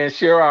button, man.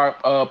 Share our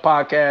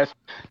podcast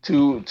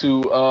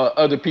to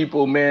other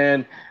people,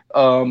 man.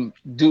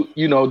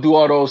 Do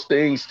all those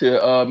things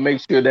to make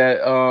sure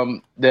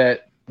that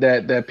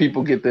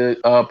people get to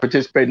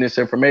participate in this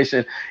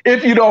information.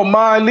 If you don't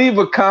mind, leave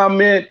a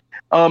comment.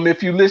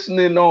 If you're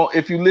listening on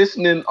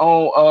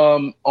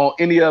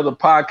any other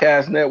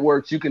podcast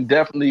networks, you can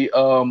definitely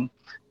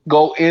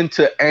go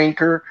into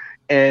Anchor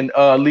and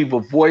leave a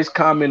voice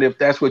comment if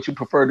that's what you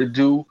prefer to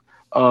do.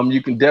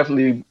 You can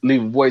definitely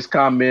leave a voice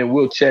comment.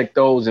 We'll check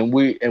those, and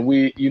we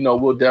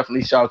we'll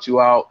definitely shout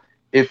you out.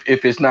 If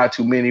it's not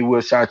too many,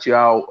 we'll shout you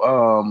out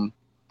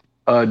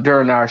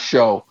during our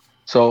show.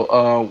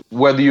 So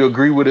whether you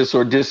agree with us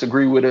or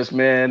disagree with us,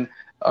 man,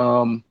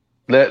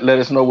 let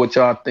us know what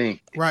y'all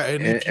think.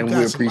 Right, and if you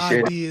got some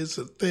ideas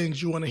of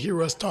things you want to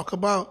hear us talk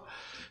about,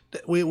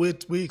 we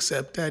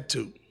accept that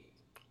too.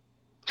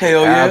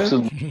 Hell yeah.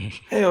 Absolutely.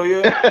 Hell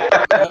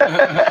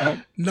yeah.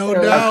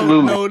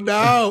 No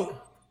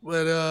doubt.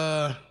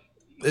 But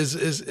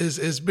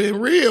it's been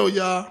real,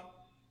 y'all.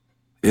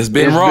 It's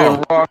been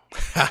raw.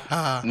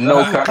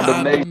 No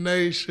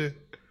condemnation.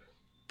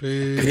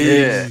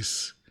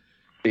 Peace.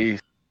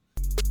 Peace.